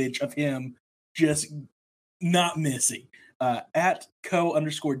footage of him just not missing. At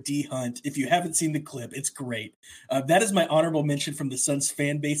 @co_D Hunt. If you haven't seen the clip, it's great. That is my honorable mention from the Suns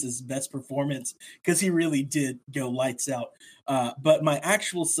fan base's best performance, because he really did go lights out. But my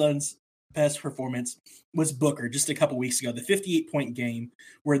actual Suns best performance was Booker just a couple weeks ago, the 58-point game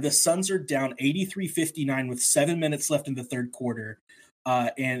where the Suns are down 83-59 with 7 minutes left in the third quarter.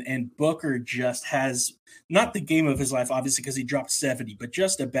 And Booker just has not the game of his life, obviously, because he dropped 70, but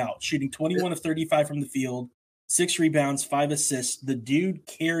just about, shooting 21 of 35 from the field, 6 rebounds, 5 assists. The dude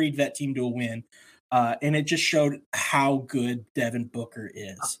carried that team to a win. And it just showed how good Devin Booker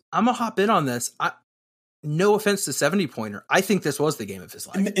is. I'm going to hop in on this. No offense to 70-pointer. I think this was the game of his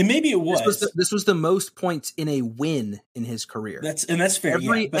life. And maybe it was. This was the most points in a win in his career. That's fair.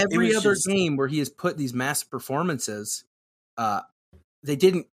 Every other game where he has put these massive performances, they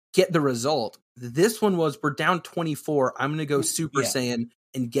didn't get the result. This one was, we're down 24. I'm going to go Super Saiyan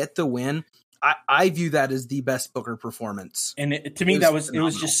and get the win. I view that as the best Booker performance. And to me, it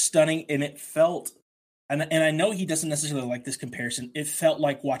was just stunning. And it felt, and I know he doesn't necessarily like this comparison, it felt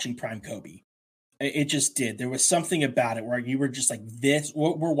like watching Prime Kobe. It just did. There was something about it where you were just like, this,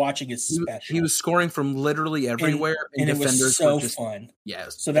 what we're watching is special. He was scoring from literally everywhere. And it was so fun.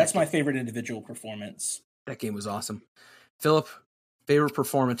 Yes. So that's my favorite individual performance. That game was awesome. Philip, favorite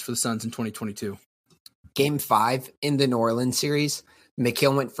performance for the Suns in 2022? Game 5 in the New Orleans series.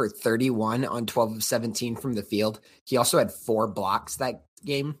 McHale went for 31 on 12 of 17 from the field. He also had 4 blocks that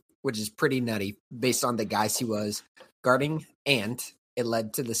game, which is pretty nutty based on the guys he was guarding. And it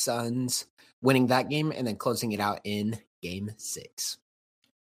led to the Suns winning that game and then closing it out in Game 6.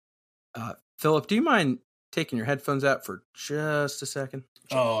 Philip, do you mind taking your headphones out for just a second?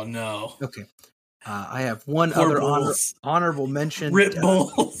 Oh, no. Okay. I have one Poor other Bulls. honorable mention. Rip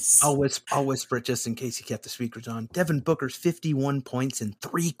Bulls. I'll whisper it just in case you kept the speakers on. Devin Booker's 51 points in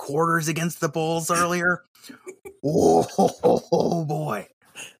 3 quarters against the Bulls earlier. Oh boy.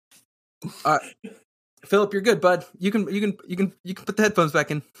 Philip, you're good, bud. You can put the headphones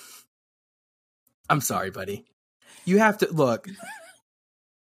back in. I'm sorry, buddy. You have to look.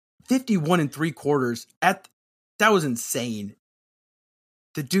 51 and 3 quarters that was insane.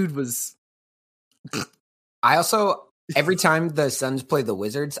 The dude was. I also, every time the Suns play the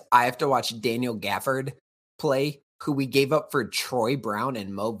Wizards, I have to watch Daniel Gafford play, who we gave up for Troy Brown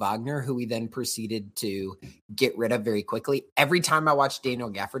and Mo Wagner, who we then proceeded to get rid of very quickly. Every time I watch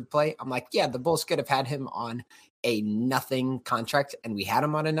Daniel Gafford play, I'm like, yeah, the Bulls could have had him on a nothing contract, and we had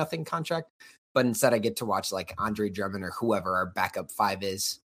him on a nothing contract. But instead I get to watch like Andre Drummond or whoever our backup 5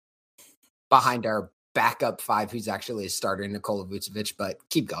 is behind our backup 5, who's actually a starter, Nikola Vucevic, but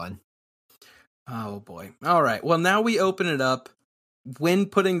keep going. Oh boy. All right. Well, now we open it up. When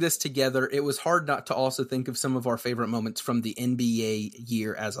putting this together, it was hard not to also think of some of our favorite moments from the NBA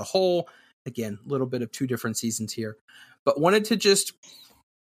year as a whole. Again, a little bit of 2 different seasons here, but wanted to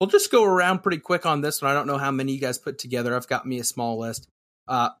we'll just go around pretty quick on this one. I don't know how many you guys put together. I've got me a small list.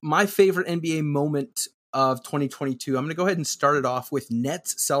 My favorite NBA moment of 2022, I'm going to go ahead and start it off with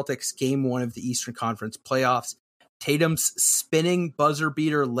Nets Celtics game 1 of the Eastern Conference playoffs. Tatum's spinning buzzer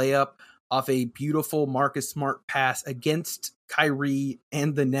beater layup off a beautiful Marcus Smart pass against Kyrie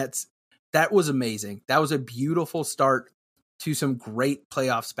and the Nets. That was amazing. That was a beautiful start to some great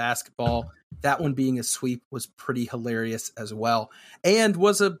playoffs basketball. That one being a sweep was pretty hilarious as well, and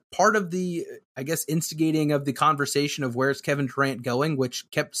was a part of the, I guess, instigating of the conversation of where's Kevin Durant going, which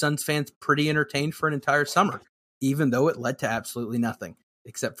kept Suns fans pretty entertained for an entire summer, even though it led to absolutely nothing,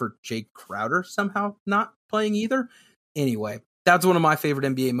 except for Jake Crowder somehow not playing either. Anyway, that's one of my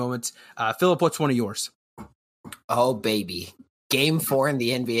favorite NBA moments. Philip, what's one of yours? Oh, baby. Game 4 in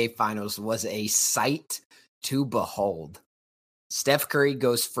the NBA Finals was a sight to behold. Steph Curry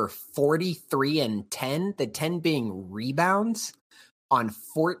goes for 43 and 10, the 10 being rebounds on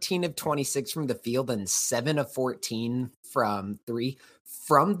 14 of 26 from the field and 7 of 14 from 3.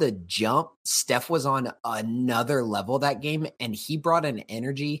 From the jump, Steph was on another level that game, and he brought an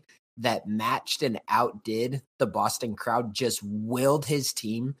energy that matched and outdid the Boston crowd, just willed his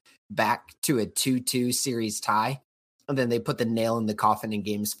team back to a 2-2 series tie. And then they put the nail in the coffin in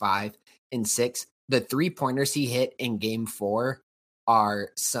games 5 and 6. The 3-pointers he hit in game 4 are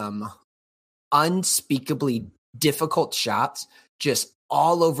some unspeakably difficult shots, just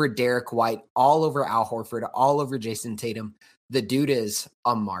all over Derek White, all over Al Horford, all over Jason Tatum. The dude is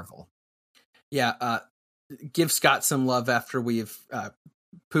a marvel. Yeah. Give Scott some love after we've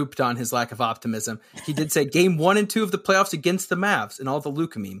pooped on his lack of optimism. He did say game 1 and 2 of the playoffs against the Mavs and all the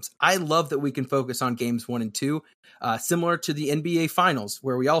Luka memes. I love that we can focus on games 1 and 2, similar to the NBA Finals,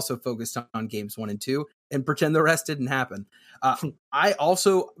 where we also focused on games 1 and 2 and pretend the rest didn't happen. I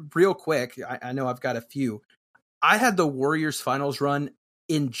also, real quick, I know I've got a few. I had the Warriors Finals run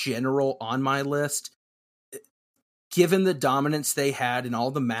in general on my list. Given the dominance they had and all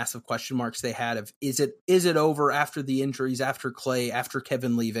the massive question marks they had of is it over after the injuries, after Clay, after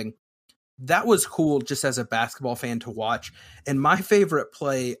Kevin leaving, that was cool just as a basketball fan to watch. And my favorite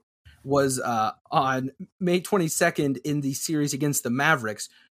play was on May 22nd in the series against the Mavericks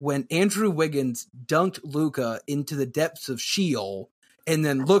when Andrew Wiggins dunked Luka into the depths of Sheol and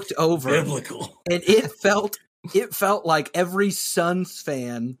then looked over. Biblical. And it felt like every Suns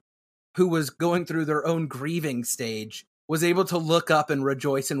fan who was going through their own grieving stage was able to look up and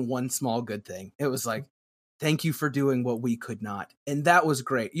rejoice in one small good thing. It was like, thank you for doing what we could not. And that was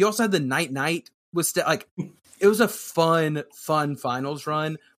great. You also had the night was like, it was a fun finals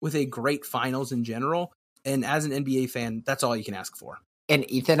run with a great finals in general. And as an NBA fan, that's all you can ask for.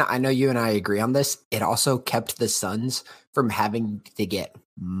 And Ethan, I know you and I agree on this. It also kept the Suns from having to get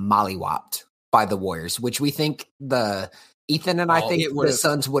mollywopped by the Warriors, which we think Ethan and I think the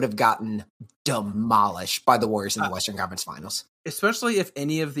Suns would have gotten demolished by the Warriors in the Western Conference Finals. Especially if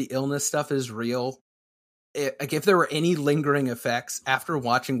any of the illness stuff is real. If there were any lingering effects after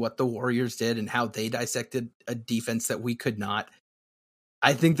watching what the Warriors did and how they dissected a defense that we could not,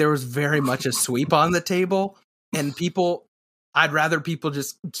 I think there was very much a sweep on the table. And I'd rather people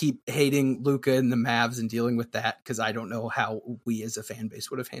just keep hating Luka and the Mavs and dealing with that, because I don't know how we as a fan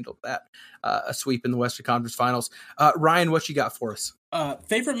base would have handled that. A sweep in the Western Conference Finals. Ryan, what you got for us?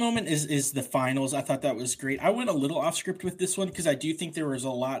 Favorite moment is the finals. I thought that was great. I went a little off script with this one because I do think there was a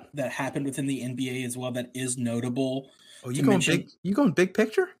lot that happened within the NBA as well that is notable. Oh, you going big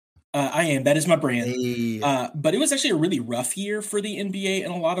picture? I am. That is my brand. Hey. But it was actually a really rough year for the NBA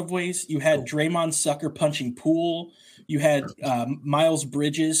in a lot of ways. You had Draymond sucker punching Poole. You had Miles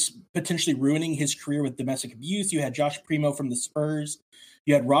Bridges potentially ruining his career with domestic abuse. You had Josh Primo from the Spurs.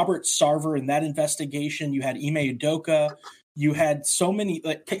 You had Robert Sarver in that investigation. You had Ime Udoka. You had so many,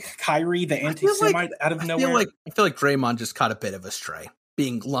 like Kyrie, the anti-Semite, out of nowhere. I feel like Draymond just caught a bit of a stray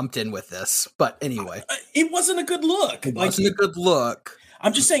being lumped in with this. But anyway. It wasn't a good look. It wasn't a good look.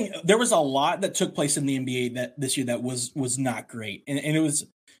 I'm just saying there was a lot that took place in the NBA this year that was not great. And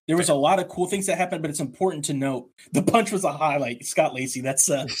there was a lot of cool things that happened, but it's important to note the punch was a highlight. Scott Lacey, that's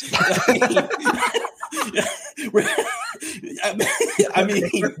I mean,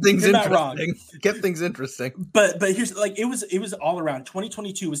 you're not wrong. Kept things interesting. But here's it was all around.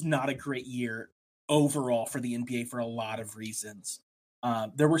 2022 was not a great year overall for the NBA for a lot of reasons.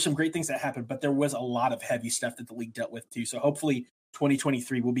 There were some great things that happened, but there was a lot of heavy stuff that the league dealt with too. So hopefully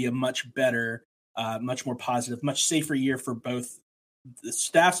 2023 will be a much better, much more positive, much safer year for both the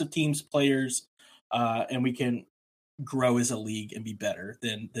staffs of teams, players, and we can grow as a league and be better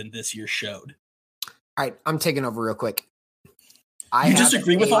than this year showed. All right, I'm taking over real quick. You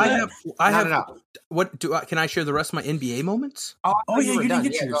disagree with all that? No. What can I share the rest of my NBA moments? Oh yeah, you didn't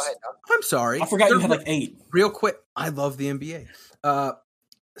get yours. Go ahead. I'm sorry. I forgot you had like 8. Real quick, I love the NBA.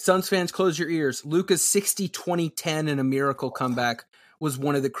 Suns fans, close your ears. Luka's 60-20-10 in a miracle comeback was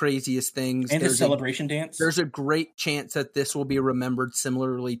one of the craziest things. And his celebration dance. There's a great chance that this will be remembered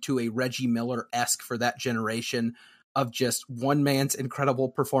similarly to a Reggie Miller-esque for that generation of just one man's incredible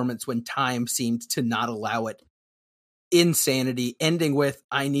performance when time seemed to not allow it. Insanity, ending with,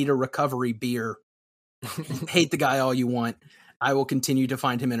 I need a recovery beer. Hate the guy all you want. I will continue to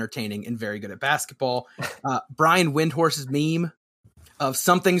find him entertaining and very good at basketball. Brian Windhorse's meme of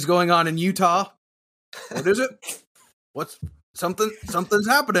something's going on in Utah. What is it? What's something's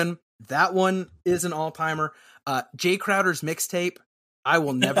happening. That one is an all-timer. Jay Crowder's mixtape. I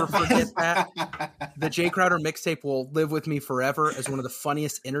will never forget that. The Jay Crowder mixtape will live with me forever as one of the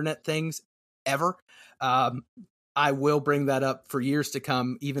funniest internet things ever. I will bring that up for years to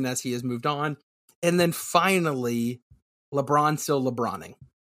come, even as he has moved on. And then finally, LeBron still LeBroning.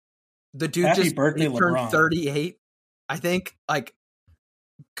 The dude Happy just birthday, turned LeBron. 38. I think, like,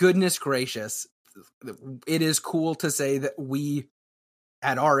 goodness gracious, it is cool to say that we,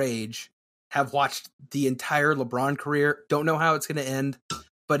 at our age, have watched the entire LeBron career. Don't know how it's going to end,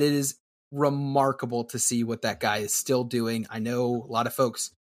 but it is remarkable to see what that guy is still doing. I know a lot of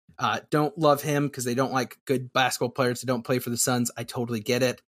folks don't love him because they don't like good basketball players that don't play for the Suns. I totally get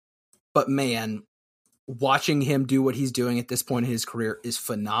it. But man, watching him do what he's doing at this point in his career is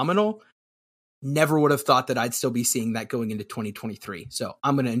phenomenal. Never would have thought that I'd still be seeing that going into 2023. So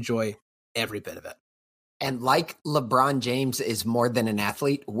I'm going to enjoy every bit of it. And like LeBron James is more than an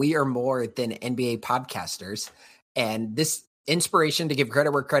athlete, we are more than NBA podcasters. And this inspiration, to give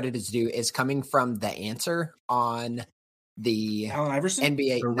credit where credit is due, is coming from The Answer on the Allen Iverson?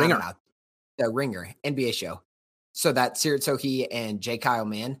 NBA, The Ringer. The Ringer NBA show. So that Sirit Sohi and J. Kyle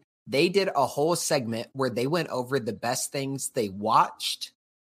Mann, they did a whole segment where they went over the best things they watched,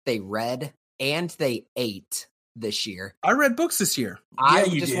 they read, and they ate this year. I read books this year. I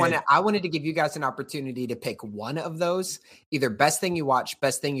did. wanted to give you guys an opportunity to pick one of those, either best thing you watched,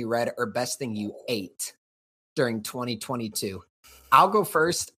 best thing you read, or best thing you ate during 2022. I'll go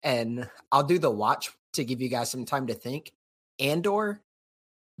first, and I'll do the watch to give you guys some time to think. Andor,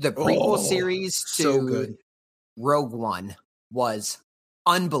 the prequel series to so good. Rogue One, was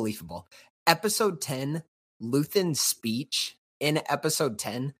unbelievable. Episode 10, Luthen's speech in episode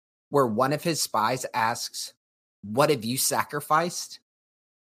 10, where one of his spies asks, "What have you sacrificed?"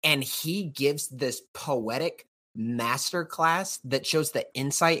 And he gives this poetic masterclass that shows the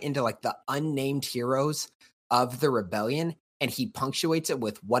insight into like the unnamed heroes of the rebellion. And he punctuates it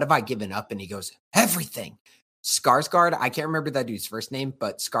with, "What have I given up?" And he goes, "Everything." Skarsgård, I can't remember that dude's first name,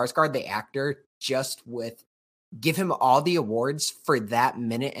 but Skarsgård, the actor, give him all the awards for that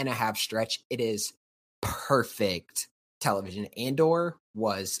minute and a half stretch. It is perfect television. Andor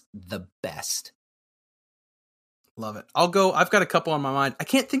was the best. Love it. I'll go. I've got a couple on my mind. I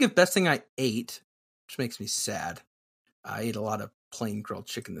can't think of best thing I ate, which makes me sad. I ate a lot of plain grilled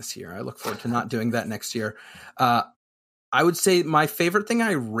chicken this year. I look forward to not doing that next year. I would say my favorite thing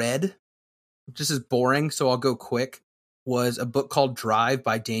I read, just is boring, so I'll go quick, was a book called Drive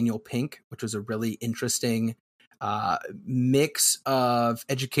by Daniel Pink, which was a really interesting mix of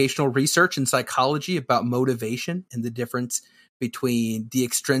educational research and psychology about motivation and the difference between the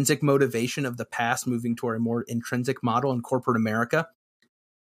extrinsic motivation of the past moving toward a more intrinsic model in corporate America.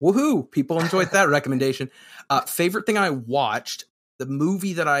 Woohoo! People enjoyed that recommendation. Favorite thing I watched, the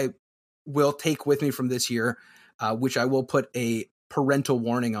movie that I will take with me from this year, which I will put a parental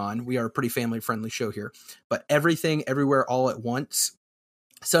warning on. We are a pretty family-friendly show here. But Everything, Everywhere, All at Once.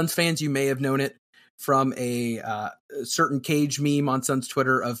 Suns fans, you may have known it from a certain Cage meme on Suns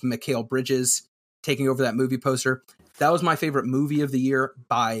Twitter of Mikal Bridges taking over that movie poster. That was my favorite movie of the year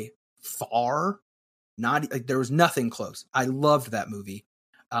by far. There was nothing close. I loved that movie.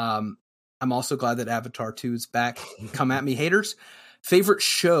 I'm also glad that Avatar 2 is back. Come at me, haters. Favorite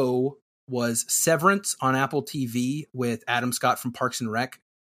show was Severance on Apple TV with Adam Scott from Parks and Rec.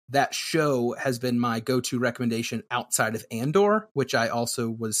 That show has been my go-to recommendation outside of Andor, which I also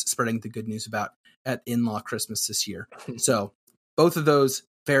was spreading the good news about at In-Law Christmas this year. So both of those,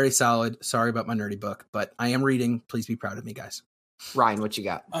 very solid. Sorry about my nerdy book, but I am reading. Please be proud of me, guys. Ryan, what you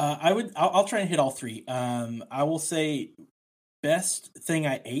got? I'll try and hit all three. I will say best thing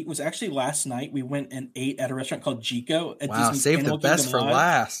I ate was actually last night. We went and ate at a restaurant called Jico at Wow, Disney save Animal the best Kingdom for Live.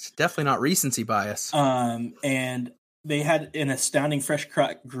 last. Definitely not recency bias. And they had an astounding fresh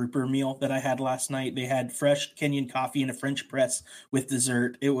crack grouper meal that I had last night. They had fresh Kenyan coffee and a French press with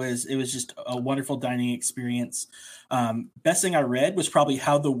dessert. It was just a wonderful dining experience. Best thing I read was probably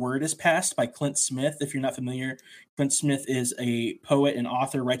How the Word is Passed by Clint Smith. If you're not familiar, Clint Smith is a poet and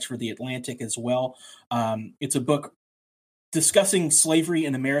author, writes for The Atlantic as well. It's a book discussing slavery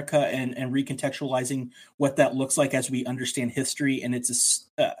in America and recontextualizing what that looks like as we understand history. And it's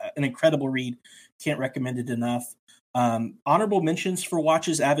an incredible read. Can't recommend it enough. Honorable mentions for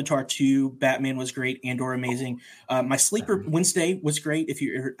watches: Avatar 2, Batman was great, Andor amazing. My sleeper Wednesday was great if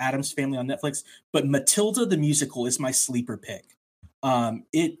you're Addams Family on Netflix, but Matilda the musical is my sleeper pick.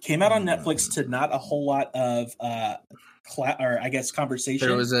 It came out on Netflix to not a whole lot of conversation.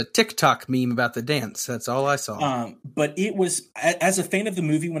 There was a TikTok meme about the dance. That's all I saw. But it was, as a fan of the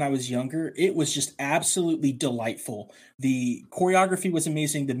movie when I was younger, it was just absolutely delightful. The choreography was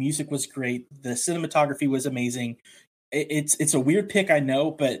amazing. The music was great. The cinematography was amazing. It's a weird pick, I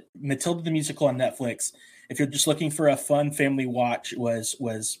know, but Matilda the musical on Netflix, if you're just looking for a fun family watch, was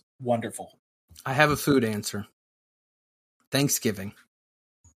wonderful. I have a food answer. Thanksgiving.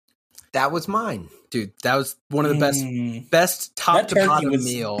 That was mine. Dude, that was one of the best top to bottom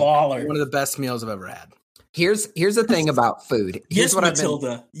meal. Baller. One of the best meals I've ever had. Here's the thing about food. Here's Yes, what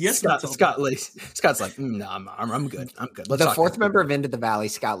Matilda. Scott's like, no, I'm good. I'm good. Let's the talk fourth about member of Into the Valley,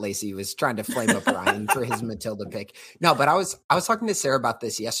 Scott Lacey, was trying to flame up Ryan for his Matilda pick. No, but I was talking to Sarah about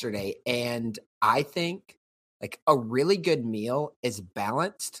this yesterday, and I think like a really good meal is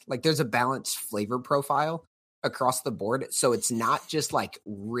balanced. Like there's a balanced flavor profile across the board. So it's not just like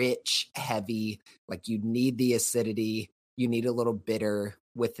rich, heavy, like you need the acidity, you need a little bitter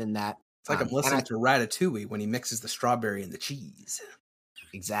within that. It's like I'm listening to Ratatouille when he mixes the strawberry and the cheese.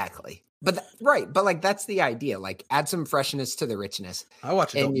 Exactly. But right. But like, that's the idea. Like add some freshness to the richness I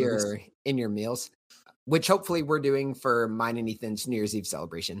watch in your meals, which hopefully we're doing for mine and Ethan's New Year's Eve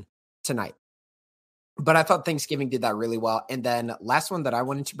celebration tonight. But I thought Thanksgiving did that really well. And then last one that I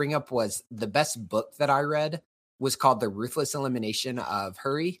wanted to bring up was the best book that I read was called The Ruthless Elimination of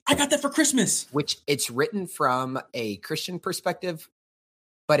Hurry. I got that for Christmas. Which it's written from a Christian perspective,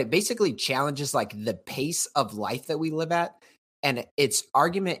 but it basically challenges like the pace of life that we live at. And its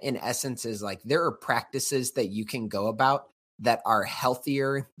argument in essence is like, there are practices that you can go about that are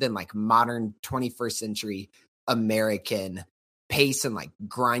healthier than like modern 21st century American pace and like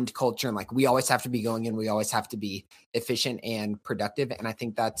grind culture. And like, we always have to be going in, we always have to be efficient and productive. And I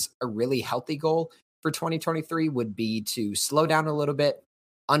think that's a really healthy goal for 2023 would be to slow down a little bit,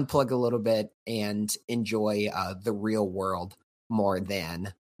 unplug a little bit, and enjoy the real world more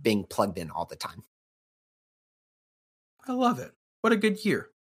than being plugged in all the time. I love it. What a good year.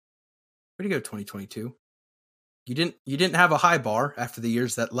 Way to go, 2022. You didn't have a high bar after the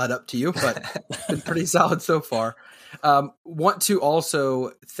years that led up to you, but it's been pretty solid so far. Want to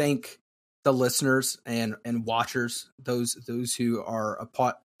also thank the listeners and watchers, those who are a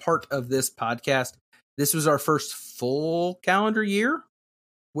part of this podcast. This was our first full calendar year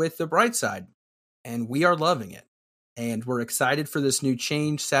with the Bright Side, and we are loving it. And we're excited for this new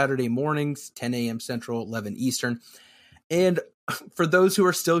change. Saturday mornings, 10 a.m. Central, 11 Eastern. And for those who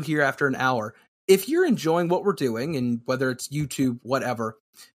are still here after an hour, if you're enjoying what we're doing, and whether it's YouTube, whatever,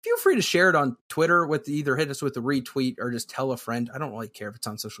 feel free to share it on Twitter with either hit us with a retweet or just tell a friend. I don't really care if it's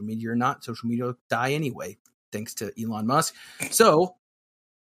on social media or not. Social media will die anyway, thanks to Elon Musk. So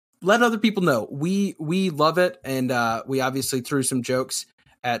let other people know. We love it. And we obviously threw some jokes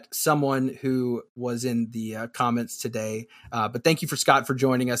at someone who was in the comments today. But thank you for Scott for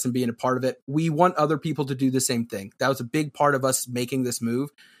joining us and being a part of it. We want other people to do the same thing. That was a big part of us making this move,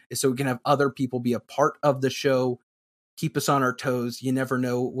 is so we can have other people be a part of the show keep us on our toes. You never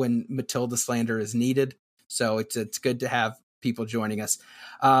know when Matilda slander is needed. So it's good to have people joining us.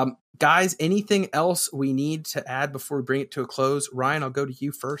 Guys, anything else we need to add before we bring it to a close? Ryan, I'll go to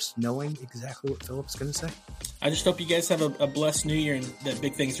you first, knowing exactly what Philip's going to say. I just hope you guys have a blessed new year and that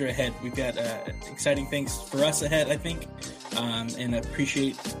big things are ahead. We've got exciting things for us ahead, I think, and I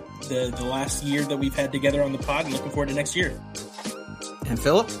appreciate the last year that we've had together on the pod and looking forward to next year. And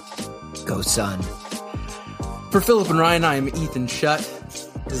Philip? Go Sun. For Philip and Ryan, I am Ethan Shutt.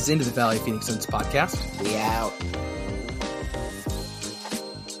 This is Into the Valley Phoenix Suns podcast. We out.